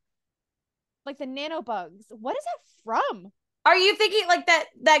 Oh. Like the nanobugs. What is that from? Are you thinking like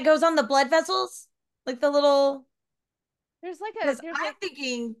that goes on the blood vessels? Like the little. There's I'm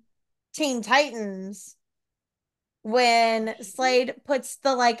thinking Teen Titans when Slade puts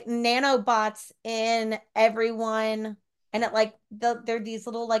the like nanobots in everyone, and it like they're these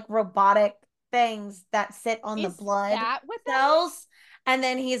little like robotic things that sit on the blood cells. And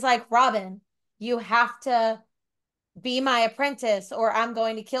then he's like, Robin, you have to be my apprentice or I'm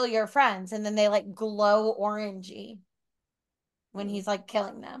going to kill your friends. And then they like glow orangey when he's like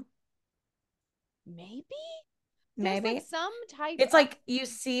killing them. Maybe Maybe there's like some type. It's like you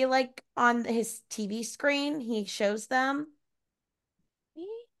see like on his TV screen, he shows them.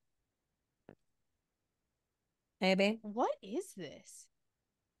 Maybe. What is this?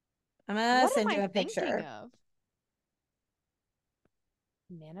 I'm gonna send you a picture. Of?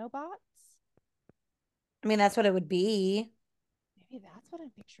 Nanobots? I mean, that's what it would be. Maybe that's what I'm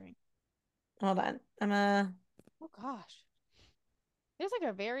picturing. Hold on. Oh gosh. There's like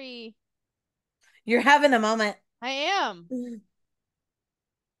a very. You're having a moment. I am.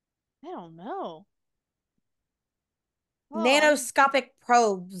 I don't know. Nanoscopic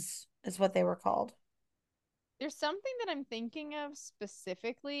probes is what they were called. There's something that I'm thinking of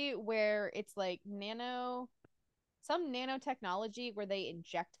specifically where it's like some nanotechnology where they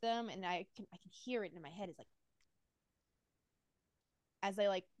inject them, and I can hear it in my head. It's like as they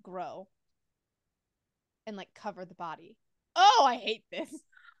like grow and like cover the body. Oh, I hate this.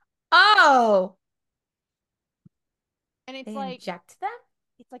 Oh. And it's they like inject them?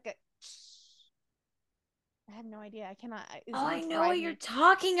 It's like a. I have no idea. I cannot. I know what you're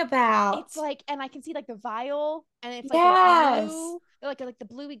talking about. It's like, and I can see like the vial, and it's like blue, like the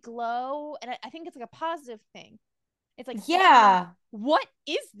bluey glow, and I think it's like a positive thing. It's like what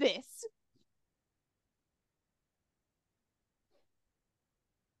is this?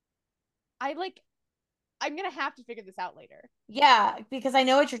 I'm gonna have to figure this out later. Yeah, because I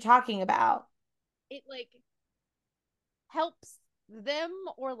know what you're talking about. It like helps them,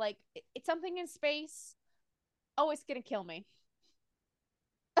 or like it's something in space. Oh, it's gonna kill me.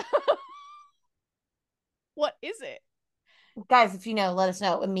 What is it? Guys, if you know, let us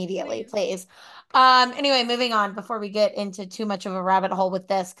know immediately, Please. please. Anyway, moving on before we get into too much of a rabbit hole with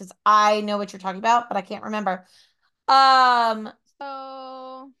this, because I know what you're talking about, but I can't remember. Um,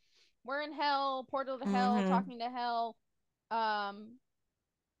 So we're in hell, portal to hell, mhm, talking to hell. Um,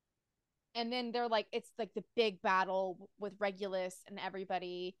 and then they're like, it's like the big battle with Regulus and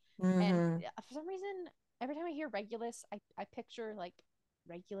everybody. And mhm. for some reason, every time I hear Regulus, I picture like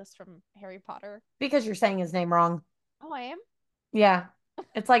Regulus from Harry Potter. Because you're saying his name wrong. Oh, I am? Yeah.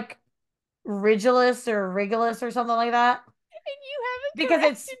 It's like Rigulus or Rigulus or something like that. And you haven't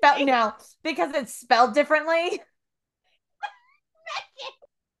Because it's corrected spelled me. no, because it's spelled differently.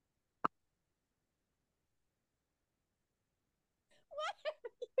 Why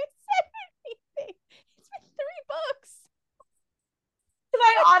haven't you said anything? It's been 3 books. Because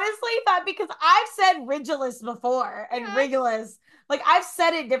I honestly thought because I've said Rigulus before and Yeah, Rigulus, like I've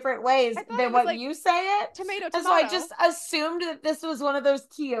said it different ways I thought than it was what like you say it. tomato, And so I tomato. just assumed that this was one of those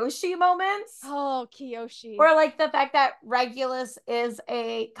Kyoshi moments. Oh, Kiyoshi. Or like the fact that Regulus is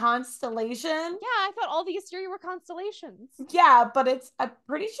a constellation. Yeah, I thought all the Asteri were constellations. Yeah, but I'm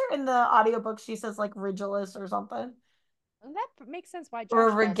pretty sure in the audiobook she says like Rigulus or something. And that makes sense why Or Josh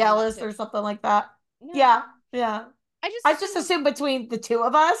calls him that Regalis too. or something like that. Yeah. Yeah, yeah. I just I just assumed assumed between the two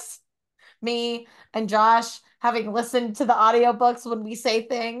of us, me and Josh, having listened to the audiobooks when we say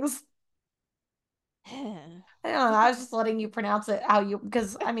things. it I don't know. I was just letting you pronounce it how you,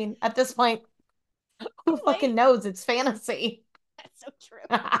 because I mean, at this point, who too fucking late. knows? It's fantasy. That's so true.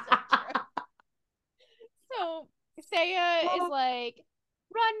 So true. So Saya is like,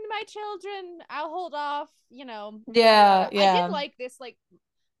 run, my children. I'll hold off. Yeah, I did yeah. like this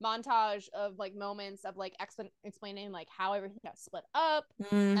montage of like moments of like explaining like how everything got split up and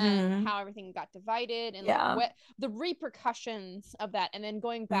Mm-hmm. how everything got divided and like Yeah. what the repercussions of that, and then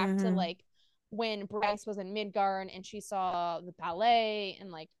going back to Mm-hmm. like when Bryce was in Midgard and she saw the ballet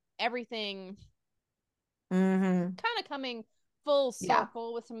and like everything Mm-hmm. kind of coming full Yeah.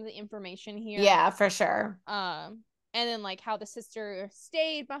 circle with some of the information here. Yeah, for sure. And then like how the sister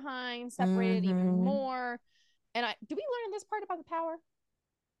stayed behind, separated even Mm-hmm. more. And do we learn this part about the power?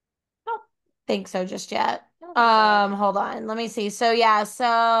 I don't think so just yet. I don't think so either. Hold on. Let me see. So yeah,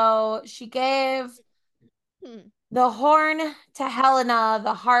 so she gave Hmm. the horn to Helena,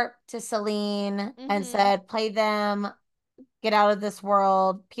 the harp to Celine, and Mm-hmm. said, play them, get out of this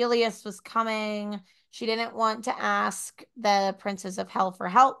world. Peleus was coming. She didn't want to ask the princes of hell for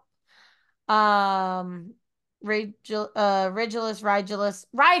help. Rigulus,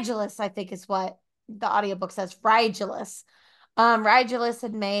 I think is what the audiobook says. Rigulus. Rigulus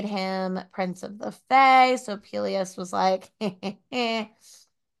had made him Prince of the Fae, so Peleus was like, he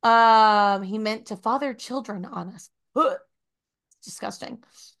meant to father children on us. Ugh, disgusting.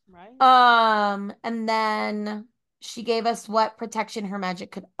 Right. And then she gave us what protection her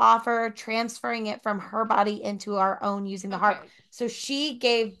magic could offer, transferring it from her body into our own using the harp. Okay. So she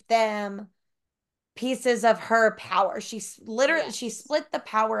gave them pieces of her power. She Yes. split the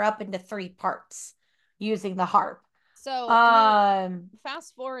power up into 3 parts using the harp. So, and then Um,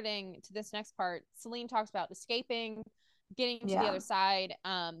 fast forwarding to this next part, Celine talks about escaping, getting to the yeah. other side.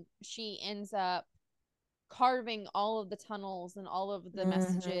 She ends up carving all of the tunnels and all of the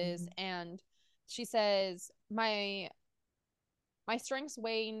messages, Mm-hmm. and she says, My strengths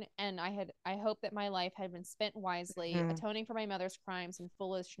wane, and I hope that my life had been spent wisely, Mm-hmm. atoning for my mother's crimes and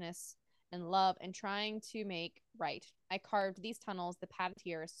foolishness and love, and trying to make right. I carved these tunnels, the path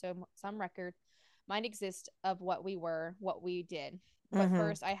tears, so some record might exist of what we were, what we did. But Mm-hmm.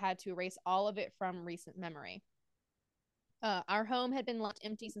 first, I had to erase all of it from recent memory. Our home had been left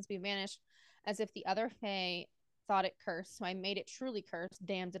empty since we vanished, as if the other Fae thought it cursed. So I made it truly cursed,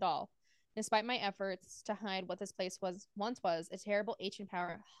 damned it all. Despite my efforts to hide what this place was, a terrible ancient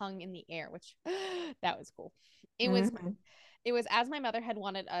power hung in the air, which that was cool. It was Mm-hmm. it was as my mother had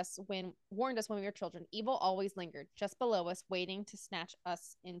warned us when we were children. Evil always lingered just below us, waiting to snatch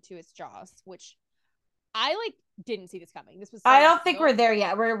us into its jaws. Which I like didn't see this coming. This was so I left don't think we're field. there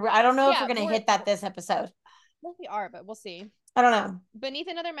yet. I don't know if we're Yeah, gonna hit that this episode. well, we are, but we'll see. I don't know. Beneath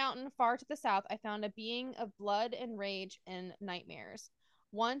another mountain far to the south, I found a being of blood and rage and nightmares.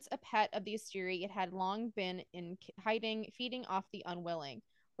 Once a pet of the Asteri, it had long been in hiding, feeding off the unwilling.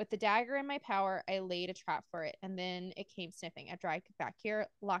 With the dagger in my power, I laid a trap for it, and then it came sniffing. I dragged it back here,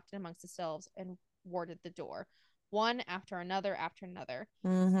 locked it amongst the shelves, and warded the door, one after another after another.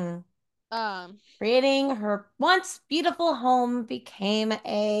 Mm-hmm. Um, Creating her once beautiful home became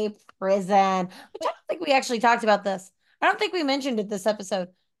a prison, which I but don't think we actually talked about this. I don't think we mentioned it this episode.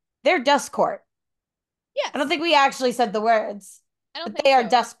 They're dust court. I don't yes, think we actually said the words, I don't but think they are so.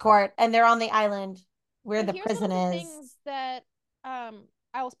 dust court and they're on the island. where And the here's one prison of the is. things that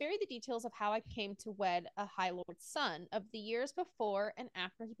I will spare you the details of how I came to wed a High Lord's son. Of the years before and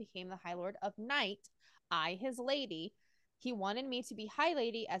after he became the High Lord of Night, I, his lady, he wanted me to be High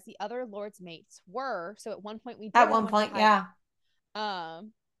Lady as the other Lord's mates were. So at one point we At did one want the point, High. yeah.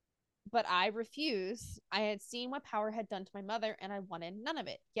 But I refused. I had seen what power had done to my mother, and I wanted none of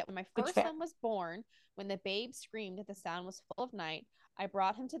it. Yet when my Which first fair. son was born, when the babe screamed that the sound was full of night, I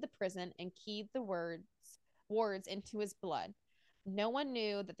brought him to the prison and keyed the wards into his blood. No one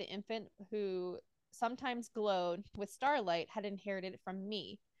knew that the infant who sometimes glowed with starlight had inherited it from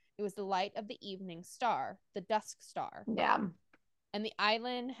me. It was the light of the evening star, the dusk star. Yeah. And the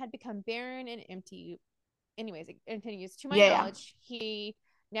island had become barren and empty. Anyways, it continues. To my Yeah, yeah. knowledge, he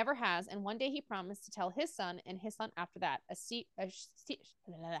never has, and one day he promised to tell his son and his son after that a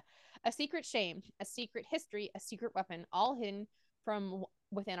secret shame, a secret history, a secret weapon, all hidden from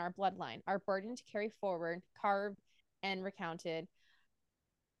within our bloodline, our burden to carry forward, carved and recounted.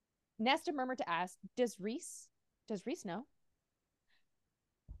 Nesta murmured to ask, does Reese know?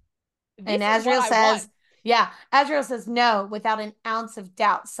 And This is what Azriel I want. says, yeah, Azriel says no, without an ounce of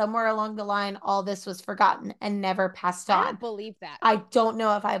doubt. Somewhere along the line, all this was forgotten and never passed I on. don't believe that. I don't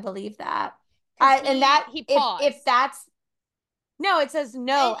know if I believe that. Because And that he if paused. that's no, it says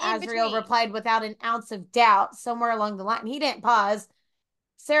no, In Azriel between. replied without an ounce of doubt, somewhere along the line. He didn't pause.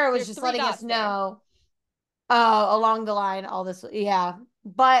 Sarah was There's just three letting us dots there. know, oh, along the line, all this, yeah.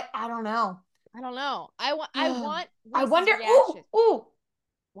 But I don't know. I don't know. I want I Reese's wonder, reaction. ooh,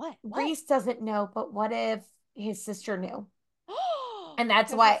 What? Reese doesn't know, but what if his sister knew? And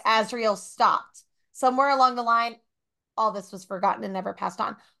that's Because why it's Azriel stopped. Somewhere along the line, all this was forgotten and never passed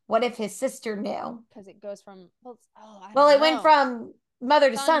on. What if his sister knew? because it goes from I Well, don't it went know, from mother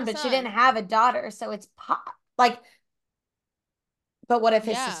to son son, to but she didn't son. have a daughter, so it's like. But what if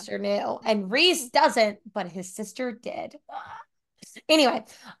his Yeah. sister knew? And Reese doesn't, but his sister did. Anyway,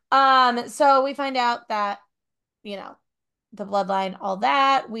 so we find out that, you know, the bloodline, all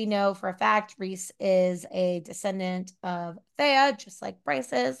that. We know for a fact Reese is a descendant of Thea, just like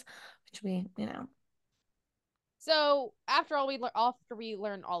Bryce is, which we. So after we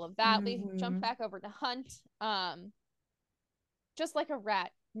learn all of that, we jump Mm-hmm. back over to Hunt. Just like a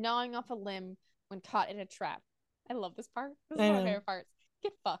rat gnawing off a limb when caught in a trap. I love this part. This is I one of my know. favorite parts.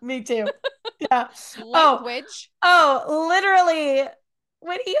 Get fucked. Me too. Yeah. Oh, Language. literally,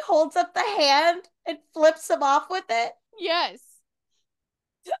 when he holds up the hand and flips him off with it, Yes.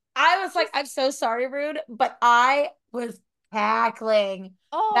 I was like, Just I'm so sorry, Rude, but I was cackling.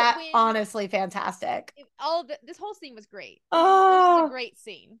 That when honestly fantastic. this whole scene was great. This is a Oh, great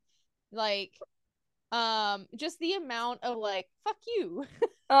scene. Like just the amount of like fuck you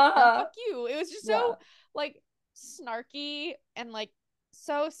or uh-huh. fuck you, it was just Yeah. so like snarky and like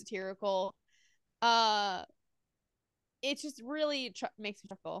so satirical. uh it just really makes me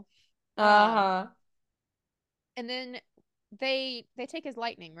chuckle. um Uh-huh. and then they take his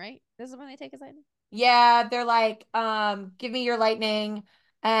lightning, right? This is when they take his lightning. Yeah, they're like, give me your lightning.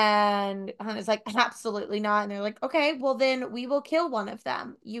 And Hannah's like, absolutely not. And they're like, okay, well then we will kill one of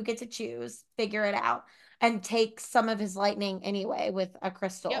them. You get to choose, figure it out, and take some of his lightning anyway with a Yep.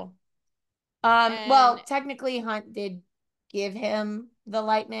 crystal. And Well, technically Hunt did give him the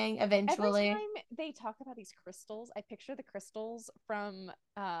lightning every eventually. time they talk about these crystals, I picture the crystals from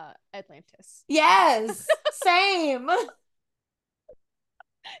Atlantis. Yes, same.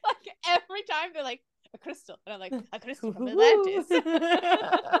 Like every time they're like a crystal, and I'm like a crystal from Atlantis.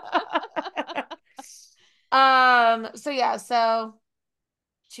 So yeah, so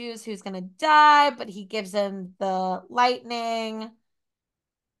choose who's gonna die, but he gives him the lightning.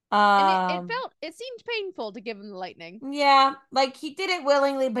 And it Um, felt, it seemed painful to give him the lightning. yeah, like he did it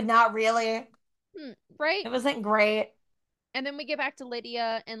willingly, but not really. Right. It wasn't great. And then we get back to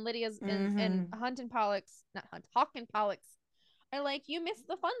Lydia, and Lydia's and Mm-hmm. Hunt and Pollux, not Hunt, Hawk and Pollux are like, you missed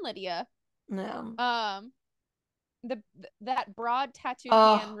the fun, Lydia. No. Um, the that broad tattooed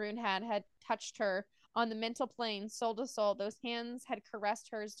hand Oh, Ruhn had touched her on the mental plane, soul to soul. Those hands had caressed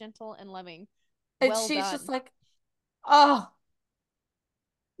hers, gentle and loving. and Well she's just done. like, oh,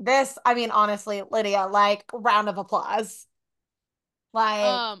 this. I mean, honestly, Lydia, like, round of applause.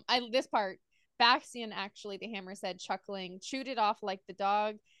 Like, I this part, Baxion actually, the hammer said, chuckling, chewed it off like the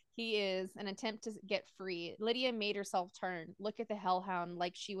dog he is, an attempt to get free. Lydia made herself turn, look at the hellhound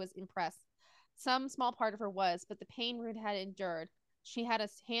like she was impressed. Some small part of her was, but the pain Rude had endured. She had a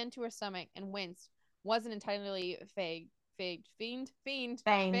hand to her stomach and winced. Wasn't entirely fanged,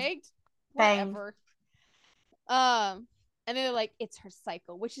 fagged, fanged. whatever. And they're like, it's her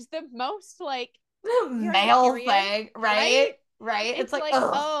cycle, which is the most like, you're on your Male period, thing, right? right? Right? It's It's like, like,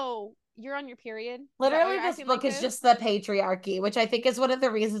 ugh. oh, you're on your period? Is that why Literally, you're this acting like book is this? just the patriarchy, which I think is one of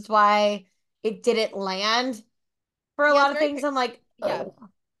the reasons why it didn't land for a Yeah, lot it's of very things. I'm like, yeah.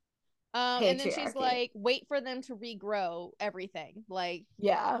 ugh, And then she's patriarchy. like, wait for them to regrow everything. Like,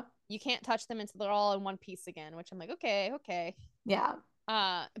 Yeah. you can't touch them until they're all in one piece again, which I'm like, okay, okay. Yeah.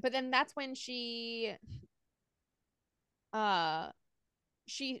 But then that's when uh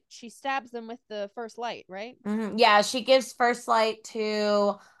she stabs them with the first light, right? Yeah, she gives first light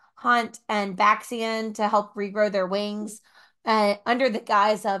to Hunt and Baxion to help regrow their wings, under the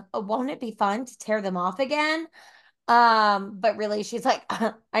guise of, oh, won't it be fun to tear them off again? But really, she's like,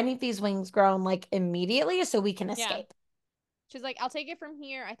 I need these wings grown like immediately so we can Yeah. escape. She's like, I'll take it from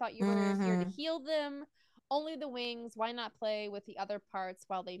here. I thought you were here to Mm-hmm. heal them. Only the wings. Why not play with the other parts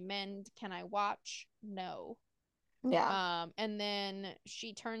while they mend? Can I watch? No. Yeah. And then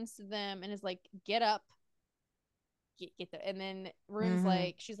she turns to them and is like, get up. Get the and then Ruhn's Mm-hmm.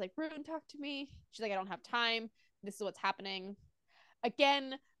 like, she's like, Ruhn, talk to me. She's like, I don't have time. This is what's happening.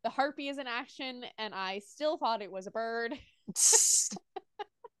 Again, the harpy is in action, and I still thought it was a bird.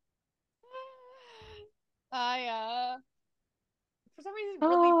 I for some reason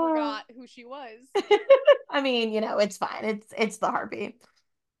really Oh. forgot who she was. I mean, it's fine. It's the Harpy.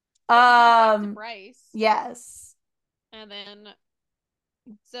 But we go back to Bryce, Yes. and then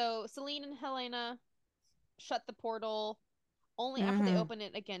so Celine and Helena shut the portal only after they Mm-hmm. open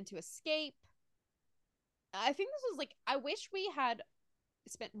it again to escape. I think this was like, I wish we had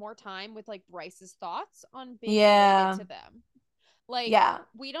spent more time with like Bryce's thoughts on being related Yeah. to them. Like, Yeah.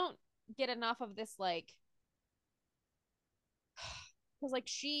 we don't get enough of this, like, because like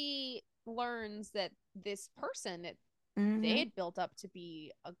she learns that this person that they Mm-hmm. had built up to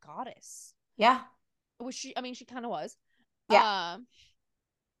be a goddess, Yeah. which she, I mean, she kind of was. Yeah. Um,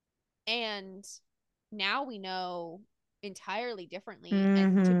 and now we know entirely differently,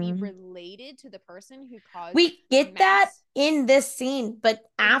 and to be Mm-hmm. related to the person who caused We get that mass. in this scene, but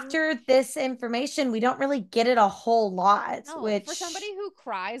Mm-hmm. after this information, we don't really get it a whole lot, No, for which, somebody who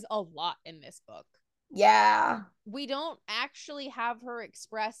cries a lot in this book, yeah. we don't actually have her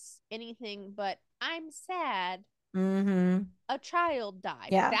express anything but, I'm sad Mm-hmm. a child died.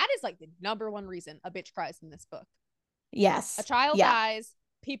 Yeah. That is like the number one reason a bitch cries in this book. A Yes. child Yeah. dies,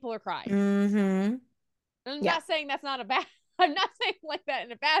 people are crying. Mm-hmm. I'm Yeah. not saying that's not a bad, I'm not saying like that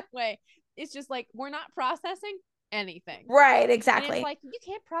in a bad way. It's just like, we're not processing anything. Right, And it's exactly. like, you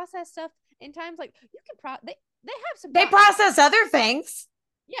can't process stuff in times like, you can they have some They time. process other things.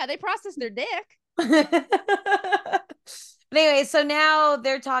 Yeah, they process their dick. Anyway, so now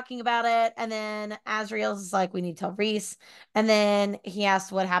they're talking about it, and then Azriel's like, we need to tell Reese. And then he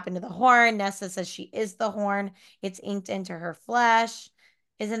asks what happened to the horn. Nesta says she is the horn. It's inked into her flesh.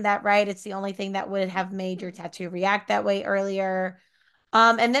 Isn't that right? It's the only thing that would have made your tattoo react that way earlier.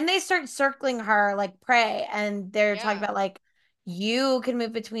 And then they start circling her like prey, and they're talking Yeah. about like, you can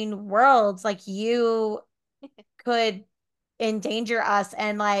move between worlds, like you could endanger us,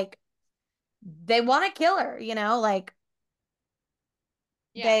 and like they want to kill her, like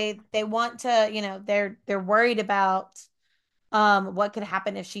Yeah. they want to, they're worried about what could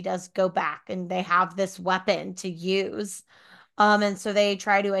happen if she does go back, and they have this weapon to use. And so they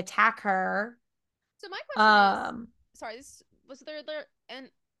try to attack her. So my question is, Um sorry, this was there and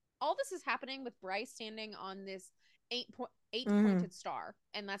all this is happening with Bryce standing on this eight mhm, pointed star,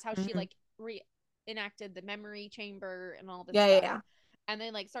 and that's how she mhm. like reenacted the memory chamber and all this Yeah, yeah, stuff. yeah. And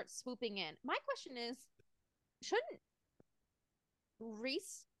then like start swooping in. My question is, shouldn't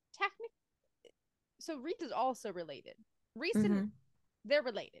Reese technically, so Reese is also related. Reese and Mhm. they're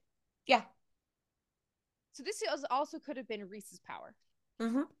related. Yeah. So this is also could have been Reese's power.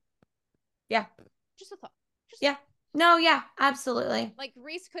 Mhm. Yeah. Just a thought. Just a Yeah. thought. No, yeah, absolutely. Like,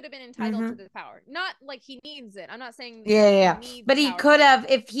 Reese could have been entitled to Mhm. the power. Not like he needs it. I'm not saying Yeah, yeah, he yeah. needs But the he power, could but have,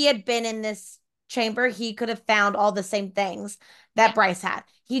 if he had been in this chamber, he could have found all the same things that yeah, Bryce had.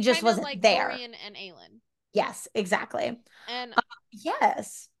 He just kind of wasn't like there. Dorian and Aelin. Yes, exactly. And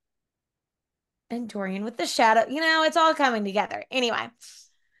Yes. And Dorian with the shadow. It's all coming together. Anyway.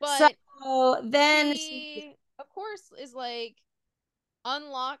 So but then she of course is like,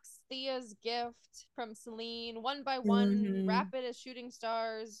 unlocks Thea's gift from Celine one by one, Mhm. rapid as shooting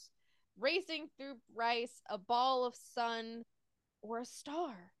stars, racing through Bryce, a ball of sun or a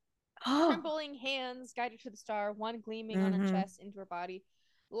star. Oh. Trembling hands guided to the star, one gleaming on her Mm-hmm. chest into her body.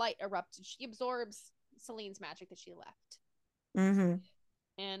 Light erupted. She absorbs Celine's magic that she left. Mm-hmm.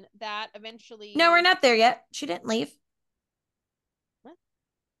 And that No, we're eventually. not there yet. She didn't leave. What?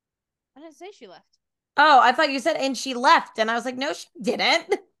 I didn't say she left. Oh, I thought you said and she left. And I was like, no, she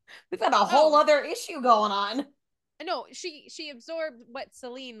didn't. We've got a whole Oh, other issue going on. No, she absorbed what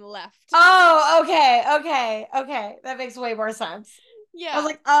Celine left. Oh, okay. That makes way more sense. I was Yeah.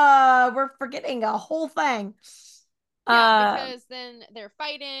 like, we're forgetting a whole thing. Yeah, Um, because then they're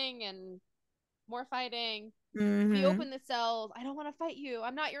fighting and more fighting. We mhm. open the cells. I don't want to fight you.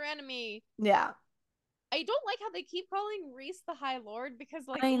 I'm not your enemy. Yeah, I don't like how they keep calling Reese the High Lord because,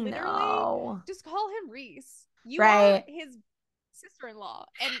 like, I literally, know. just call him Reese. You are Right. his sister-in-law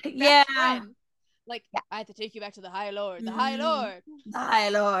and Yeah. best friend. Like, Yeah. I have to take you back to the High Lord. The High Mhm. Lord. Hi,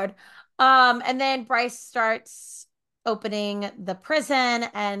 Lord. And then Bryce starts opening the prison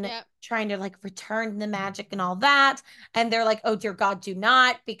and Yep. trying to like return the magic and all that. And they're like, oh dear God, do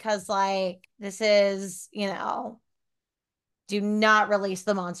not, because like this is, do not release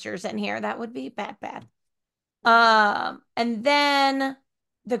the monsters in here. That would be bad, bad. Mm-hmm. And then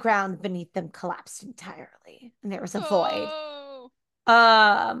the ground beneath them collapsed entirely, and there was a void. Oh.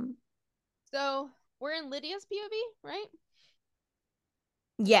 Um, So we're in Lydia's POV, right?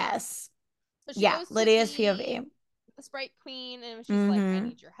 yes. So she Yeah, goes to Lydia's see POV. the Sprite Queen, and she's like, "I Mm-hmm.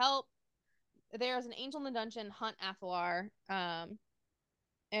 need your help." There's an angel in the dungeon, hunt Athalar.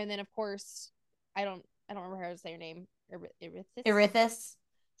 And then of course, I don't remember how to say her name. Irithis. Erithus.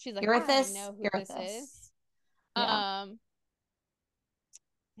 She's like, I Erithus. know who this Erithus. is. Yeah. Um,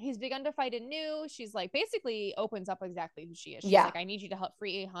 he's begun to fight anew. She's like, basically opens up exactly who she is. She's Yeah. like, I need you to help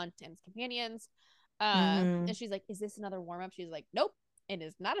free Hunt and his companions. Mm-hmm. And she's like, is this another warm up? She's like, nope, it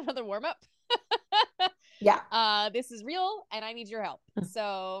is not another warm up. Yeah. This is real, and I need your help.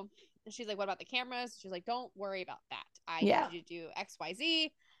 So she's like, what about the cameras? She's like, don't worry about that. I need Yeah. you to do X, Y,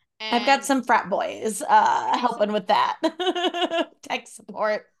 Z, I've got and some frat boys do some. helping with that. Tech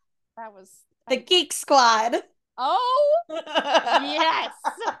support. That was The Geek Squad. Oh yes.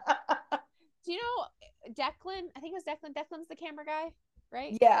 Do you know Declan? I think it was Declan. Declan's the camera guy,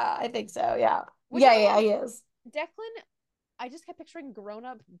 right? Yeah, I think so. Yeah. Which I Yeah, don't yeah, know. he is. Declan, I just kept picturing grown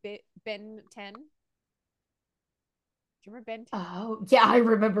up Ben 10. Do you remember Ben 10? Oh, yeah, I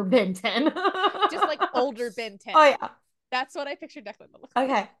remember Ben 10. Just like older Ben 10. Oh, yeah. That's what I pictured Declan to look like.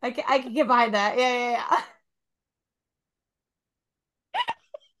 Okay. I can get behind that. Yeah, yeah, yeah.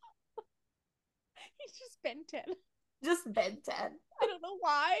 He's just Ben 10. Just Ben 10. I don't know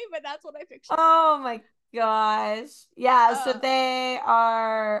why, but that's what I pictured. Oh my gosh. Yeah, so Uh, they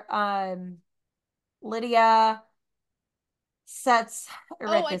are Lydia sets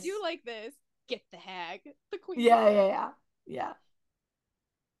oh, I do Erithus. like this. Get the hag. The queen of Yeah, the yeah, hag. yeah. Yeah.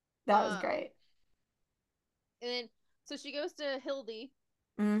 That was Um, great. and then so she goes to Hildy,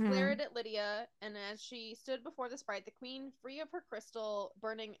 Mm-hmm. glared at Lydia, and as she stood before the sprite, the queen, free of her crystal,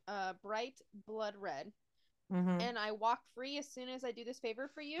 burning bright blood red. Mm-hmm. And I walk free as soon as I do this favor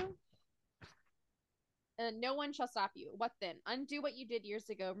for you. And no one shall stop you. What then? Undo what you did years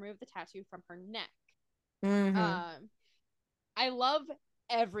ago. Remove the tattoo from her neck. Mm-hmm. Um, I love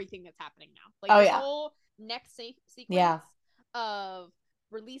everything that's happening now. Like Oh this yeah. whole next sequence Yeah. of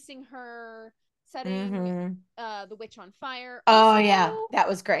releasing her, setting Mm-hmm. the witch on fire. Oh Also, yeah. That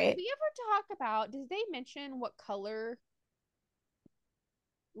was did great. we ever talk about? Did they mention what color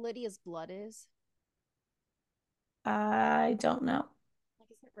Lydia's blood is? I don't know.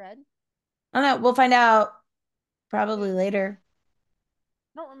 Like, is it red? I don't know. We'll find out I probably later.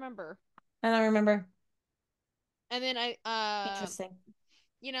 don't remember. I don't remember. And then Interesting.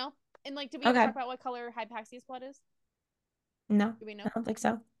 you know, and like, did we ever Okay. talk about what color Hypaxia's blood is? No, Do we I know? don't think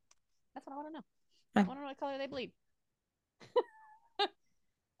so. That's what I want to know. Okay. I want to know what color they bleed.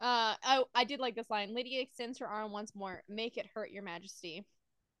 I did like this line. Lydia extends her arm once more. Make it hurt, Your Majesty.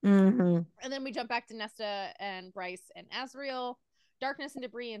 Mm-hmm. And then we jump back to Nesta and Bryce and Azirel. Darkness and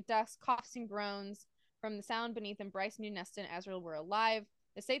debris and dust, coughs and groans. From the sound beneath them, Bryce knew Nesta and Azirel were alive.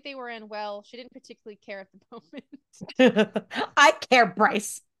 The state they were in, well, she didn't particularly care at the moment. I care,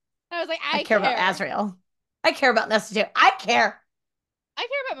 Bryce. I was like, I I care about care. Azrael. I care about Nesta too. I care. I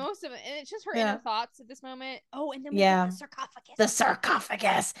care about most of it. And it's just her inner Yeah. thoughts at this moment. Oh, and then we get Yeah. the sarcophagus. The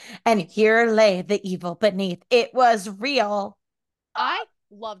sarcophagus. And here lay the evil beneath. It was real. I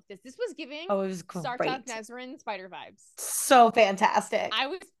loved this. This was giving Oh, it was Sartok great. Nezrin spider vibes. So fantastic. I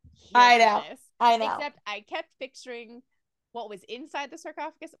was here I for know. this. I know. Except I kept picturing what was inside the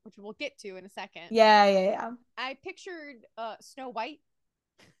sarcophagus, which we'll get to in a second. Yeah, yeah, yeah. I pictured Snow White.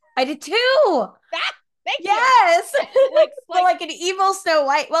 I did too. That thank you. Yes. Like But like an evil Snow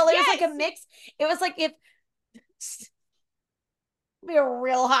White. Well, it was like a yes. mix. It was like if be a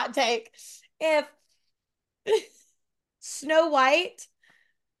real hot take. If Snow White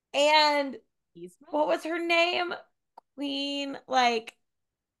and what was her name? Queen, like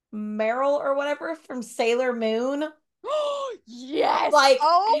Meryl or whatever from Sailor Moon. Yes. Like,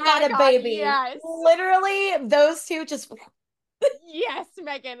 oh had my a God, baby. yes. Literally, those two just. Yes,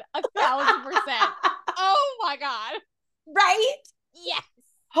 Megan, 1,000%. Oh my God. Right? Yes.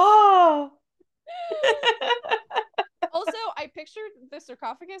 Oh. Also, I pictured the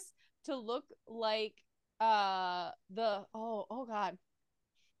sarcophagus to look like oh God.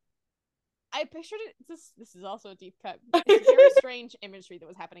 I pictured it. This is also a deep cut. It's very strange imagery that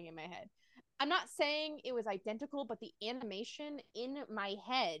was happening in my head. I'm not saying it was identical, but the animation in my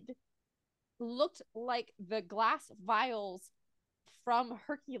head looked like the glass vials from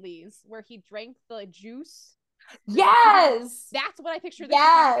Hercules where he drank the juice. Yes. That's what I picture the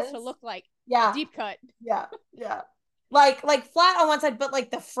sarcophagus Yes. to look like. Yeah. Deep cut. Yeah. Yeah. Like flat on one side, but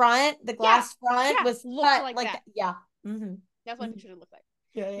like the glass front was looked cut like like that. Yeah. Mm-hmm. That's what I Mm-hmm. pictured it look like.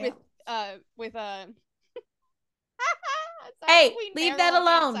 Yeah. With sorry, Hey, Queen leave Meryl that on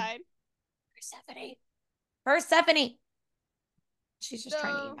the alone. inside. Persephone. She's just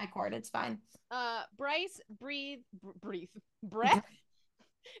trying to eat So my cord. It's fine. Bryce breath.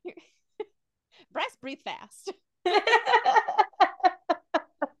 Bryce breathe fast.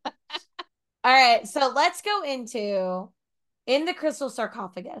 All right, so let's go into in the crystal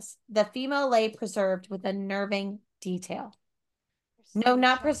sarcophagus, the female lay preserved with a nerving detail. No,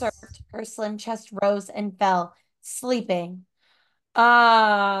 not preserved. Her slim chest rose and fell, sleeping.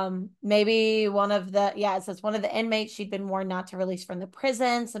 Maybe it says one of the inmates she'd been warned not to release from the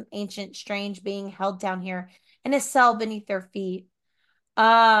prison, some ancient strange being held down here in a cell beneath their feet.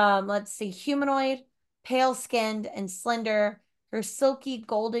 Let's see, humanoid, pale skinned and slender. Her silky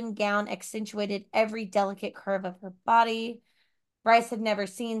golden gown accentuated every delicate curve of her body. Bryce had never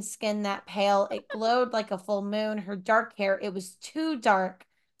seen skin that pale. It glowed like a full moon. Her dark hair, it was too dark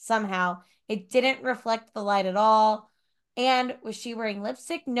somehow. It didn't reflect the light at all. And was she wearing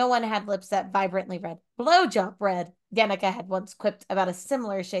lipstick? No one had lips that vibrantly red. Blowjob red, Danica had once quipped about a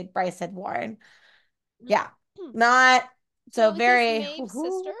similar shade Bryce had worn. Yeah. Not so is very. this Maeve's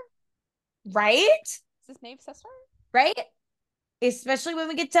sister? Right? Is this Maeve's sister? Right? Especially when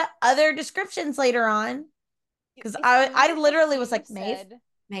we get to other descriptions later on. Because I literally was like, Maeve.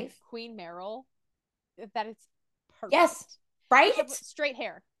 Queen Meryl. That is perfect. Yes. Right? Straight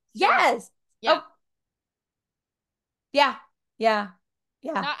hair. Yes. Yeah. Oh. Yeah. Yeah.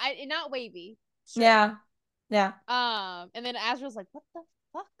 Yeah. Not wavy. Straight. Yeah. Yeah. And then Azrael's like, what the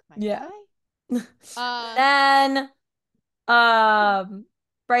fuck, my guy? Then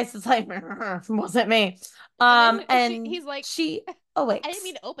Bryce is like, wasn't me. And he's like, oh wait, I didn't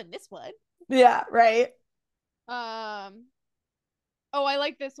mean to open this one. Yeah, right. Oh, I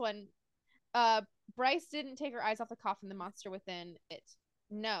like this one. Bryce didn't take her eyes off the coffin, the monster within it.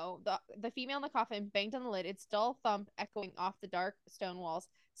 No, the female in the coffin banged on the lid, its dull thump echoing off the dark stone walls.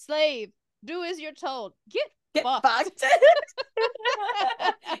 Slave, do as you're told. Get fucked.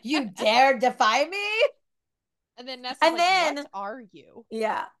 You dare defy me? And then Nesta's like, what are you?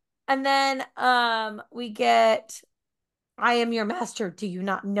 Yeah. And then we get, I am your master. Do you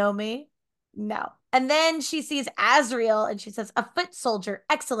not know me? No. And then she sees Azirel and she says, a foot soldier.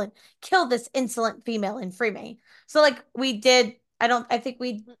 Excellent. Kill this insolent female and free me. So like we did, I think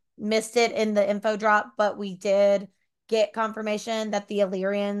we missed it in the info drop, but we did get confirmation that the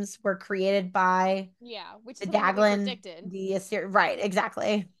Illyrians were created by which the is what we predicted. The Asteri, right,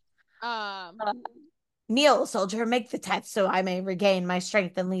 exactly. Kneel, soldier, make the test so I may regain my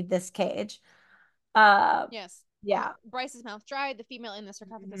strength and leave this cage. Yes. Yeah. Bryce's mouth dried. The female in the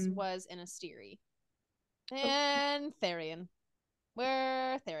sarcophagus was an Asteri. And Tharion.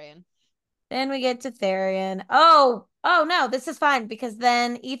 We're Tharion. Then we get to Tharion. Oh no, this is fine because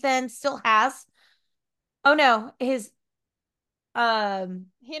then Ithan still has. Oh no, his he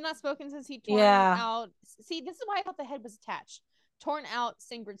had not spoken since he torn out. See, this is why I thought the head was attached. Torn out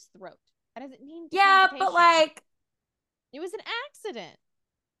Singrid's throat. That doesn't mean but like it was an accident.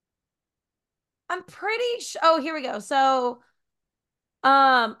 I'm pretty sure. Oh, here we go. So,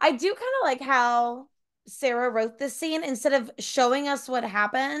 I do kind of like how Sarah wrote this scene. Instead of showing us what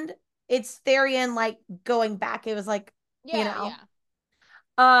happened, it's Tharion like going back. It was like,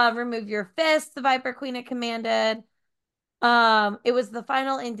 remove your fist, the Viper Queen had commanded. It was the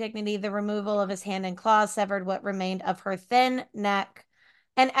final indignity, the removal of his hand and claws severed what remained of her thin neck.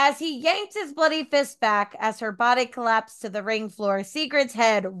 And as he yanked his bloody fist back, as her body collapsed to the ring floor, Sigrid's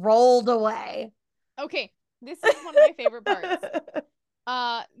head rolled away. Okay, this is one of my favorite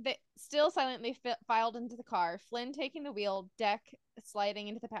parts. They still silently filed into the car. Flynn taking the wheel, Deck sliding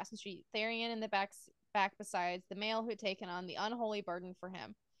into the passenger seat, Tharion in the back besides the male who had taken on the unholy burden for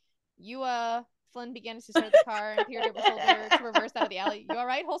him. Flynn began to start the car and peered over shoulder to reverse out of the alley. You all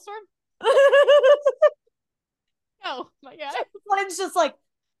right, Holstorm? Oh my god. Flynn's just like,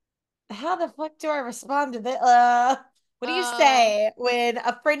 how the fuck do I respond to this? What do you say when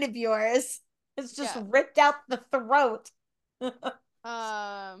a friend of yours is just Yeah. ripped out the throat?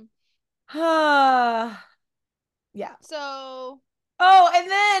 Um. Yeah. So. Oh,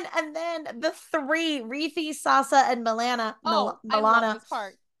 and then the three, Reethi, Sasa, and Oh, I love Milana, this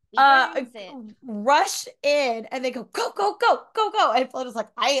part. We uh, burns it. rush in and they go, go, go, go, go, go. And Flota's like,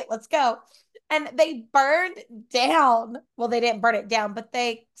 all right, let's go. And they burned down. Well, they didn't burn it down, but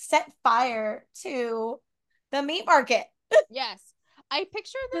they set fire to the meat market. Yes. I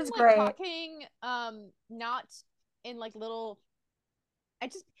picture them This is like great. talking, not in like little. I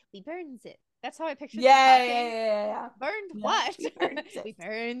just we burns it. That's how I picture them Yeah, yeah, talking. yeah, yeah. Burned Yeah, what? we burned it. We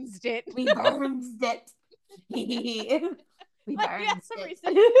burns it. We burned it. We Like burned that's some it.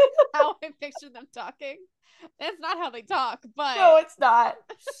 reason how I picture them talking. That's not how they talk, but No, it's not.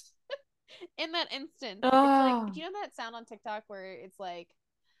 in that instance, it's like, Oh, do you know that sound on TikTok where it's like,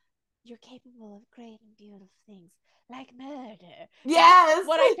 you're capable of great and beautiful things like murder? That's yes.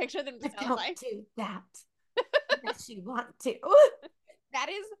 what I picture them to But sound don't like. do that unless you want to. That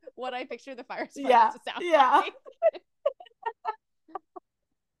is what I picture the fire sparks Yeah, to sound yeah. like.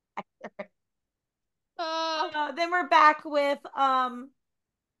 uh, Then we're back with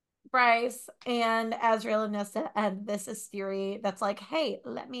Bryce and Azirel and Nesta, and this is Asteri that's like, hey,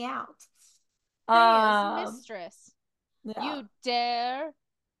 let me out. Thea's Um, mistress, yeah, you dare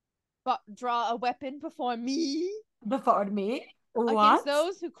but draw a weapon before me before me. against What?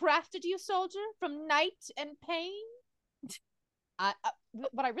 those who crafted you, soldier, from night and pain?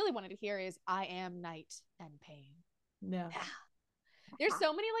 What I really wanted to hear is, I am night and pain. No. There's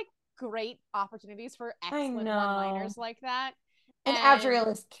so many like great opportunities for I excellent know. one-liners like that. And And Azrael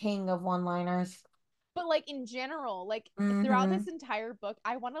is king of one-liners. but like in general, like throughout Mm-hmm. this entire book,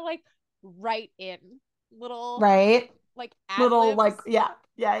 I want to like write in little Right? like ad Little libs, like, yeah,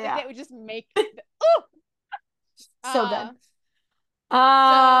 yeah, like yeah. that would just make the, oh So good. so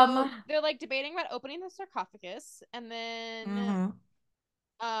Um, they're like debating about opening the sarcophagus, mhm.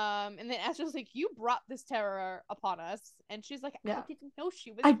 and then Astra's like, you brought this terror upon us, and she's like, I Yeah. didn't know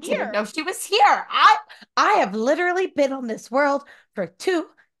she was I didn't know here. she was here. I have literally been on this world for 2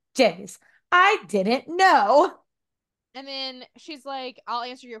 days. I didn't know. And then she's like, I'll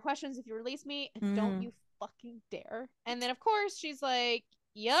answer your questions if you release me. And don't Mm. you fucking dare. And then, of course, she's like,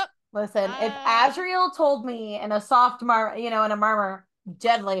 yep. Listen, if Azrael told me in a soft in a murmur,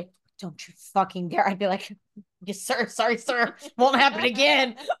 deadly, don't you fucking dare, I'd be like, yes, sir, sorry, sir, won't happen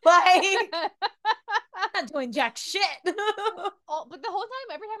again. Like, not doing jack shit. Oh, but the whole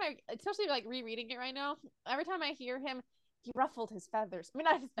time, every time especially like rereading it right now, every time I hear him, he ruffled his feathers. I mean,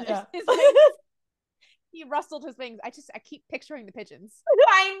 not his feathers, Yeah. his wings. He rustled his wings. I keep picturing the pigeons.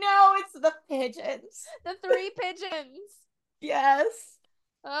 I know it's the pigeons. The three pigeons. Yes.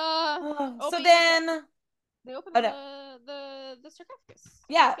 Uh, So opening the then, they open oh no, the sarcophagus.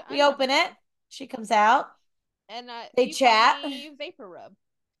 yeah, I'm we down for open it. that. She comes out. And They she called chat. me Vapor Rub.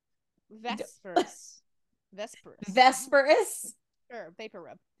 Vespers. Vesperus. Vesperus, Sure, Vapor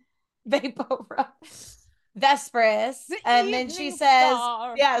Rub. Vapora, Vesperus, The and then she evening says,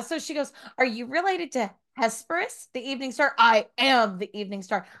 star. "Yeah." So she goes, "Are you related to Hesperus, the evening star?" I am the evening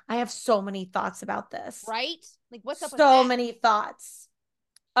star. I have so many thoughts about this. Right? Like, what's up with So that? many thoughts.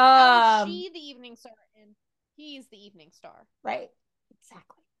 How is she the evening star and he's the evening star? Right.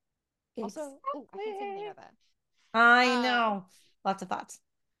 Exactly. Also, oh, I can't say anything about that. I Um, know. Lots of thoughts.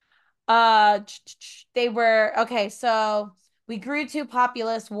 They were okay, so we grew too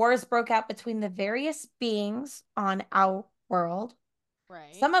populous. Wars broke out between the various beings on our world.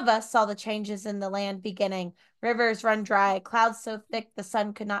 right. Some of us saw the changes in the land beginning. Rivers run dry, clouds so thick the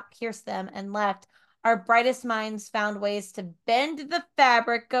sun could not pierce them, and left. Our brightest minds found ways to bend the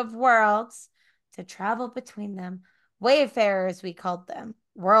fabric of worlds, to travel between them. Wayfarers, we called them.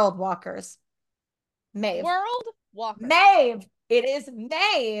 World walkers. Maeve. World Walkers. Maeve. It is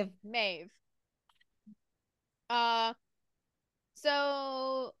Maeve. Maeve. Uh,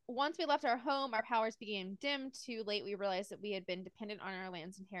 so once we left our home, our powers became dim. Too late, we realized that we had been dependent on our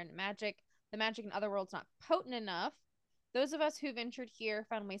land's inherent magic. The magic in other worlds not potent enough. Those of us who ventured here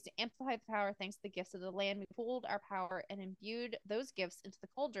found ways to amplify the power thanks to the gifts of the land. We pooled our power and imbued those gifts into the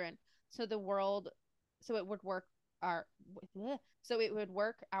cauldron, so the world, so it would work our, so it would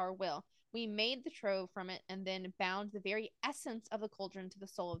work our will. We made the trove from it and then bound the very essence of the cauldron to the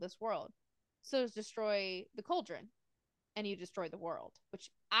soul of this world. So to destroy the cauldron, and you destroy the world, which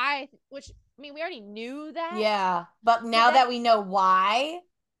I mean, we already knew that. Yeah, but now that we know why,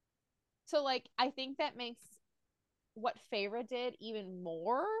 so like I think that makes what Feyre did even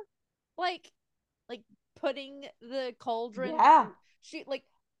more like like putting the cauldron Yeah. she like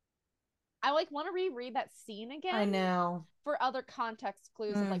I like want to reread that scene again. I know. For other context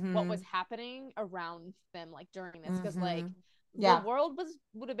clues of like what was Mm-hmm. happening around them like during this because like Mm-hmm. the Yeah. world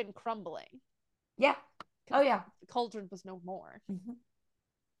would have been crumbling Yeah. Oh because yeah. the cauldron was no more. Mm-hmm.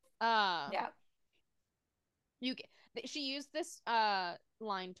 Uh, Yeah. you she used this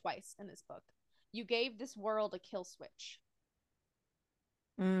line twice in this book. You gave this world a kill switch.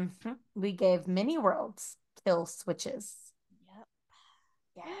 Mm-hmm. We gave many worlds kill switches.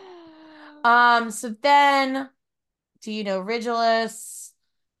 Yep. Yeah. So then, do you know Rigulus?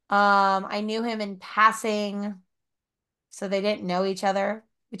 I knew him in passing, so they didn't know each other,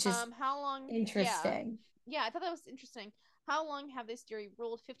 which is How long? Yeah, interesting. yeah. I thought that was interesting. How long have this theory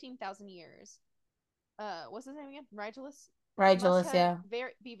ruled? 15,000 years. What's his name again? Rigulus. Must Rigulus, have yeah.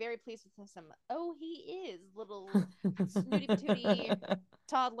 be very pleased with him. Oh, he is little snooty patooty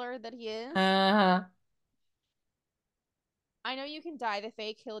toddler that he is. Uh-huh. I know you can die. The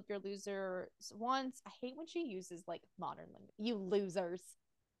Fae killed your losers once. I hate when she uses like modern language. You losers.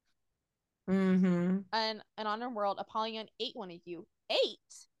 Mm-hmm. And on our world, Apollyon ate one of you.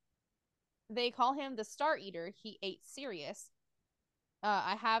 Ate. They call him the Star Eater. He ate Sirius.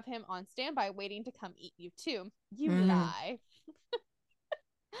 I have him on standby, waiting to come eat you too. You Mm-hmm. lie.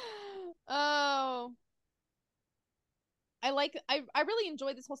 Oh, I really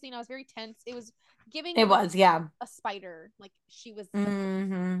enjoyed this whole scene. I was very tense. It was giving It like was, yeah. a spider. Like she was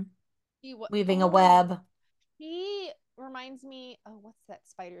Mm-hmm. she what Weaving a oh web. he reminds me, oh, what's that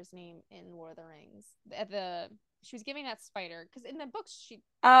spider's name in Lord of the Rings? The she was giving that spider because in the books she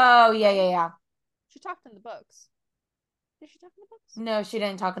Oh, talked, yeah, right? yeah, yeah. She talked in the books. Did she talk in the books? No, she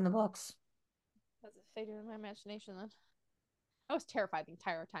didn't talk in the books. Has it faded in my imagination then? I was terrified the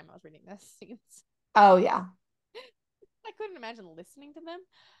entire time I was reading this scenes. Oh, yeah. I couldn't imagine listening to them.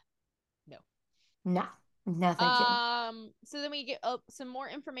 No. No. No, thank you. So then we get some more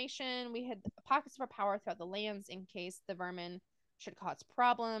information. We had pockets of our power throughout the lands in case the vermin should cause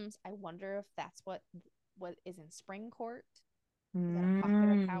problems. I wonder if that's what is in Spring Court. Is that a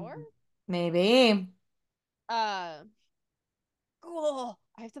pocket of power? Maybe. Cool.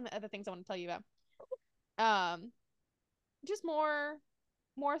 I have some other things I want to tell you about. Just more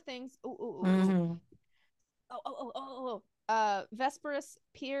things. Mm-hmm. Vesperus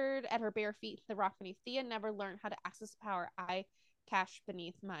peered at her bare feet, the rock beneath. Thea never learned how to access power I cached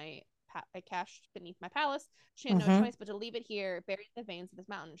beneath my palace. She had no Mm-hmm. choice but to leave it here, buried in the veins of this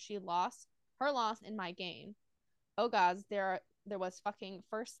mountain. She lost her loss in my gain. Oh gods, there was fucking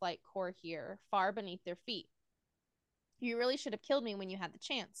first light core here, far beneath their feet. You really should have killed me when you had the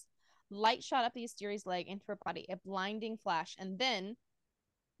chance. Light shot up the Asteri's leg into her body, a blinding flash, and then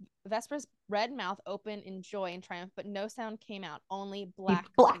Vesper's red mouth opened in joy and triumph, but no sound came out, only black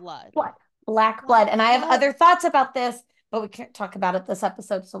blood. Black blood. And I have other thoughts about this, but we can't talk about it this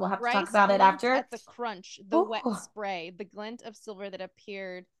episode, so we'll have to talk Bryce about it blinked after. at the crunch, the Ooh. wet spray, the glint of silver that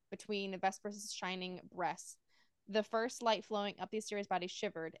appeared between Vesper's shining breasts. The first light flowing up the Asteri's body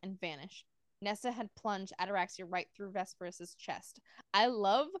shivered and vanished. Nesta had plunged Ataraxia right through Vesper's chest. I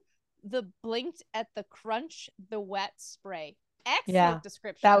love the blinked at the crunch, the wet spray. Excellent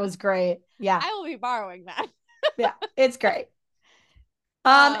description. That was great. Yeah. I will be borrowing that. Yeah, it's great.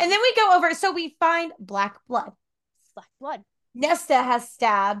 And then we go over, so we find black blood. Black blood. Nesta has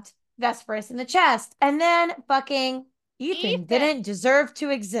stabbed Vesperus in the chest, and then fucking Ithan didn't deserve to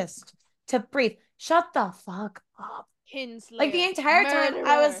exist, to breathe. Shut the fuck up. Kinslayer. Like the entire time,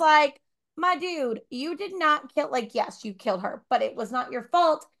 I was like, my dude, you did not kill, like, yes, you killed her, but it was not your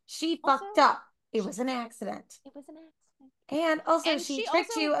fault. She fucked up. It was an accident. It was an accident. And also, she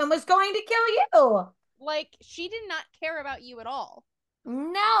tricked you and was going to kill you. Like, she did not care about you at all.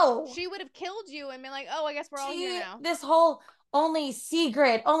 No. She would have killed you and been like, oh, I guess we're all here now. This whole only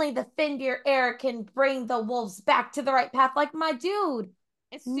Sigrid, only the Fenrir heir can bring the wolves back to the right path. Like, my dude.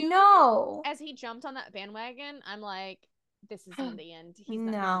 As soon no. as he jumped on that bandwagon, I'm like, this isn't the end. This is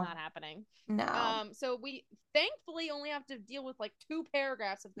not happening. No. So we thankfully only have to deal with like 2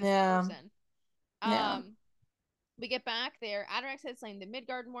 paragraphs of this person. We get back there. Atarax had slain the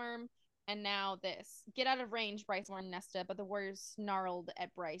Midgard worm, and now this. Get out of range, Bryce warned Nesta, but the warriors snarled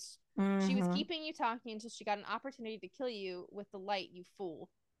at Bryce. She was keeping you talking until she got an opportunity to kill you with the light, you fool.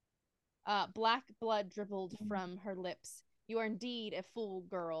 Black blood dribbled from her lips. You are indeed a fool,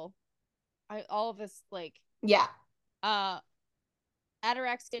 girl. All of this, like... Yeah.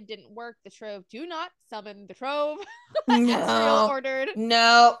 Ataraxia didn't work. The Trove. Do not summon the Trove. No. Azirel ordered.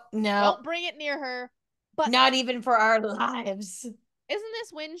 No. Don't bring it near her. But not even for our lives. Isn't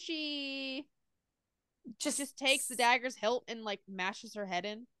this when she just takes the dagger's hilt and like mashes her head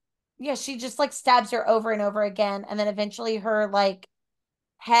in? yeah, she just like stabs her over and over again, and then eventually her like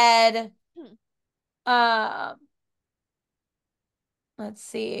head, Hmm. uh, let's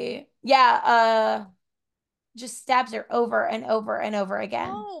see, yeah, just stabs her over and over and over again.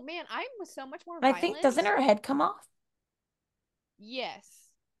 Oh man, I was so much more And I think doesn't violent. her head come off? Yes.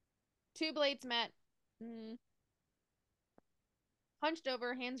 Two blades met. Mm. Hunched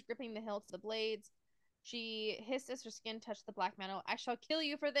over, hands gripping the hilts of the blades. She hissed as her skin touched the black metal. I shall kill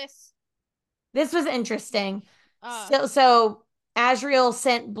you for this. This was interesting. Uh, So Azriel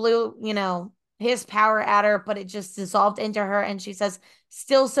sent blue, his power at her, but it just dissolved into her, and she says,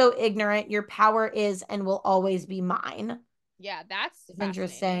 "Still so ignorant. Your power is and will always be mine." yeah, that's It's fascinating.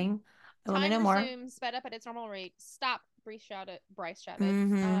 interesting. I want to Time know more. resumes, sped up at its normal rate. Stop, Bryce shouted.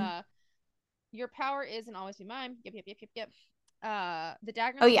 Mm-hmm. Your power is and always be mine. Yep, yep, yep, yep, yep. The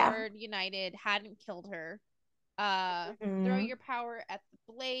dagger Oh and the yeah. sword united hadn't killed her. Throw Mm-hmm. your power at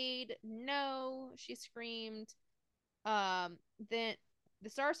the blade. No, she screamed. Then the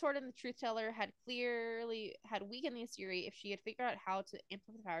Star Sword and the Truth Teller had clearly had weakened the Asteri. If she had figured out how to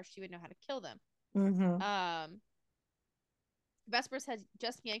implement the power, she would know how to kill them. Mm-hmm. Vespers had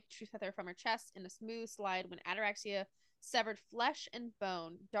just yanked Truth Feather from her chest in a smooth slide when Ataraxia severed flesh and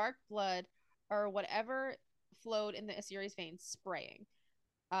bone, dark blood, or whatever flowed in the Asteri's veins, spraying.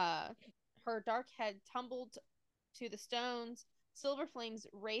 Uh, her dark head tumbled to the stones. Silver flames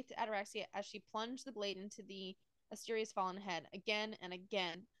wraithed Ataraxia as she plunged the blade into the Asteria's fallen head again and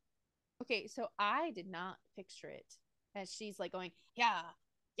again. Okay, so I did not picture it as she's like going, yeah,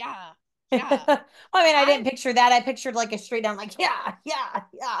 yeah, yeah. Well, I mean, I I didn't picture that. I pictured like a straight down, like, yeah, yeah,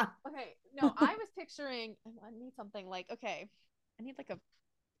 yeah. Okay, no, I was picturing. I need something like okay, I need like a.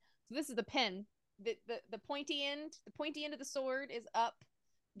 So this is the pin. The pointy end of the sword is up.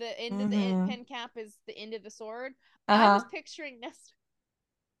 The end of the Mm-hmm. pin cap is the end of the sword. I was Uh-huh. picturing Nesta.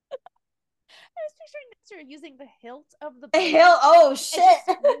 I was picturing Nesta using the hilt of the The blade hill. Oh and just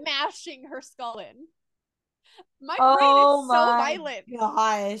shit. mashing her skull in. My brain is Oh so my violent.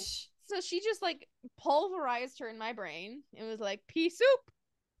 gosh. So she just like pulverized her in my brain. It was like pea soup.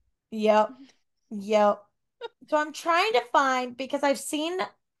 Yep. Yep. So I'm trying to find because I've seen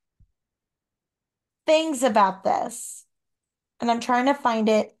things about this, and I'm trying to find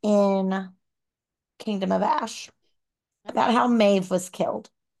it in Kingdom of Ash about Okay. how Maeve was killed.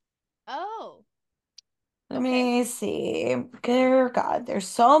 Oh. Let Okay. me see. Dear God, there's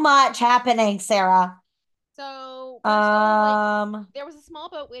so much happening, Sarah. So we're still like Um, there was a small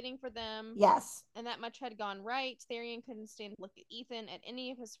boat waiting for them, yes. and that much had gone right. Tharion couldn't stand to look at Ithan, at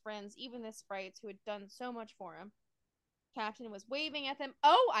any of his friends, even the sprites who had done so much for him. Captain was waving at them.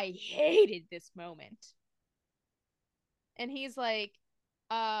 Oh, I hated this moment. And he's like,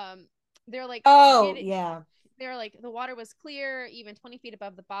 um, they're like, Oh, get it. yeah. They're like, the water was clear, even 20 feet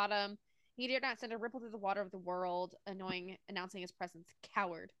above the bottom. He dared not send a ripple through the water of the world, announcing his presence.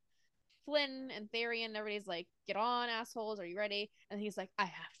 Coward. Flynn and Tharion, everybody's like, get on, assholes, are you ready? And he's like, I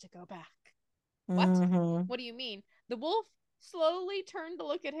have to go back. What? Mm-hmm. What do you mean? The wolf slowly turned to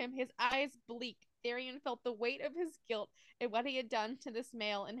look at him, his eyes bleak. Tharion felt the weight of his guilt at what he had done to this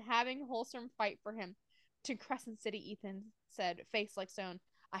male and having Wholesome fight for him. To Crescent City, Ithan said, face like stone,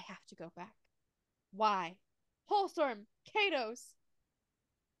 I have to go back. Why? Wholesome, Kados.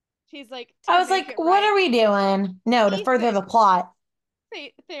 She's like, I to was make like, it what right. are we doing? No, to further the Ethan, plot.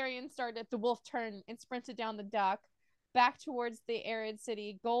 Tharion started. The wolf turned and sprinted down the dock, back towards the arid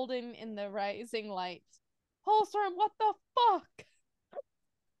city, golden in the rising light. Holstorm, what the fuck?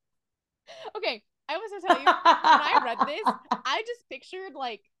 Okay, I was gonna tell you, when I read this, I just pictured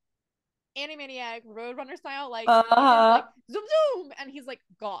like Animaniac Roadrunner style, like Ethan's like Uh-huh. zoom zoom, and he's like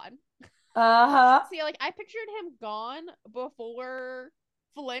gone. Uh-huh. See, like I pictured him gone before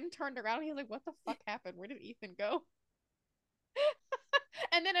Flynn turned around. He's like, "What the fuck happened? Where did Ethan go?"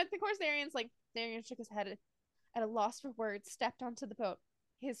 And then, of course, Tharion shook his head at a loss for words, stepped onto the boat.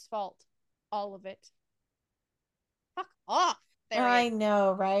 His fault. All of it. Fuck off, I Tharion.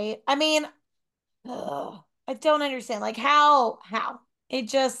 know, right? I mean, ugh, I don't understand. Like how? It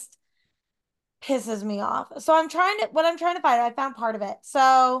just pisses me off. So what I'm trying to find, I found part of it.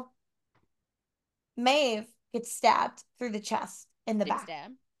 So Maeve gets stabbed through the chest in the Big back.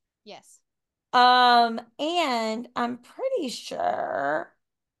 stab. Yes. And I'm pretty sure,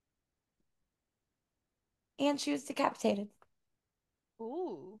 and she was decapitated.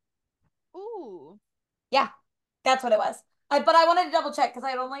 Ooh. Ooh. Yeah, that's what it was. But I wanted to double check because I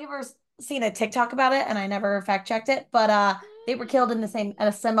had only ever seen a TikTok about it and I never fact checked it. But they were killed in Hmm.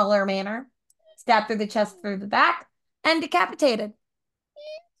 a similar manner, stabbed through the chest, through the back, and decapitated.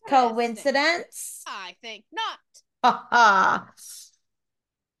 Interesting. Coincidence? I think not. Ha ha.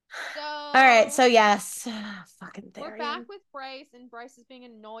 All right, so yes. Fucking we're back Tharion. with Bryce, and Bryce is being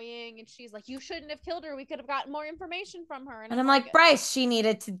annoying, and she's like, "You shouldn't have killed her. We could have gotten more information from her." And And I'm I'm like, like, Bryce, she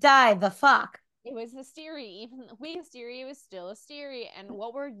needed to die. The fuck? it was Asteri. Even we Asteri was still Asteri. And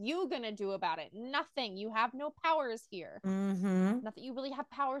what were you gonna do about it? Nothing. You have no powers here. Mm-hmm. Not that you really have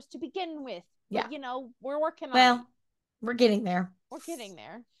powers to begin with. Yeah. But we're working on it. Well, we're getting there. We're getting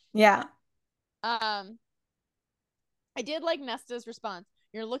there. Yeah. I did like Nesta's response.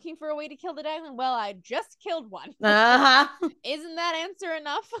 You're looking for a way to kill the dragon? Well, I just killed one. Uh-huh. Isn't that answer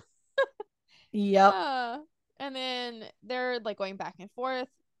enough? Yep. And then they're like going back and forth.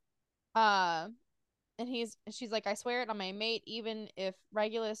 And she's like, I swear it on my mate, even if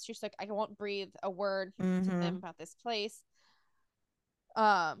Regulus, she's like, I won't breathe a word to them about this place.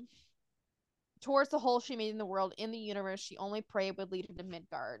 Towards the hole she made in the world, in the universe, she only prayed would lead her to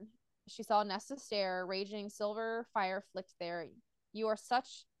Midgard. She saw Nesta stare, raging silver fire flicked there. You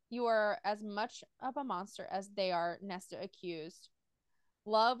are as much of a monster as they are, Nesta accused.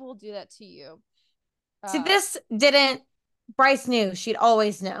 Love will do that to you. See, this didn't, Bryce knew, she'd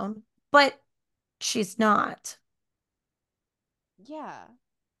always known, but she's not. Yeah.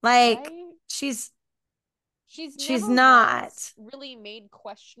 Like, right? she's never not. once really made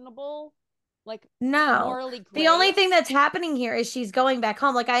questionable, like, No. morally gray. The only thing that's happening here is she's going back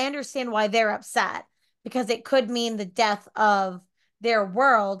home. Like, I understand why they're upset because it could mean the death of their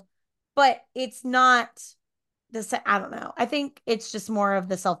world, but it's not this. I don't know. I think it's just more of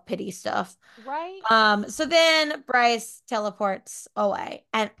the self-pity stuff. Right? So then Bryce teleports away,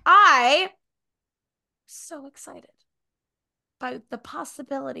 and I so excited by the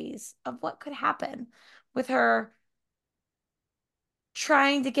possibilities of what could happen with her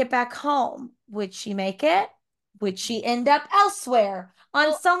trying to get back home. Would she make it? Would she end up elsewhere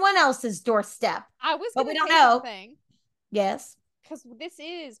on someone else's doorstep? I was But going we to don't say know. something. Yes. Because this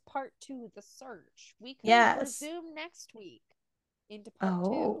is part 2 of the search. We could Yes. resume next week into part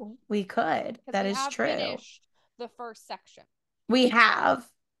 2. Oh, we could. That is true. Finished the first section. We have.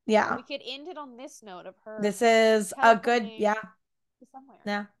 Yeah. We could end it on this note of her. This is a good, yeah. Somewhere.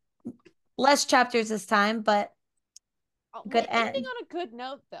 Yeah. Less chapters this time, but good ending end. on a good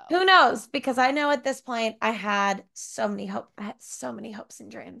note, though. Who knows? Because I know at this point I had so many hopes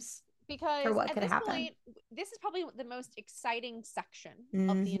and dreams. Because for what at could this happen. point, this is probably the most exciting section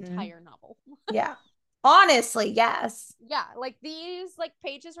of the entire novel. Yeah. Honestly, yes. Yeah, like these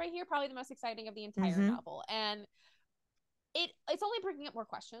pages right here, probably the most exciting of the entire novel. And it's only bringing up more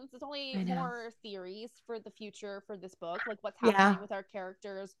questions. It's only more theories for the future for this book, like what's happening with our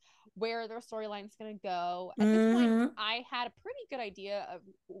characters, where their storyline's going to go. At this point, I had a pretty good idea of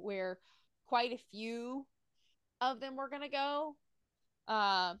where quite a few of them were going to go.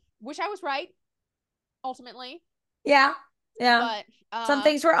 Which I was right, ultimately. Yeah. Yeah. But some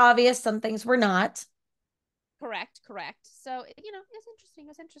things were obvious, some things were not. Correct. So,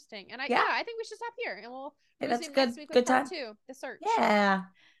 it's interesting. And I think we should stop here and we'll resume next week with part 2, the search. Yeah.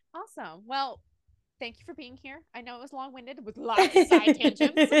 Awesome. Well, thank you for being here. I know it was long-winded with lots of side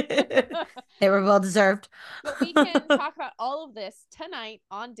tangents. They were well deserved. But we can talk about all of this tonight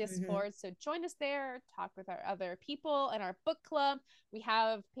on Discord. So join us there, talk with our other people and our book club. We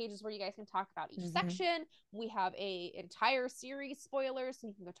have pages where you guys can talk about each section. We have a entire series spoilers, so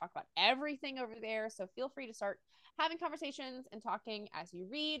you can go talk about everything over there. So feel free to start having conversations and talking as you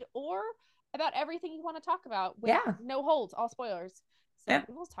read, or about everything you want to talk about with no holds, all spoilers. So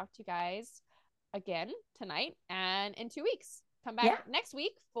we will talk to you guys again tonight and in 2 weeks. Come back next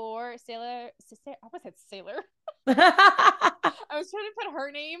week for Sailor. I almost said Sailor. I was trying to put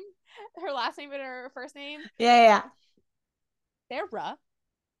her last name, and her first name. Yeah. Sarah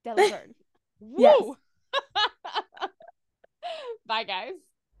Delabert. Yes. Bye, guys.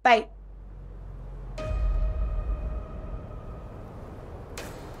 Bye.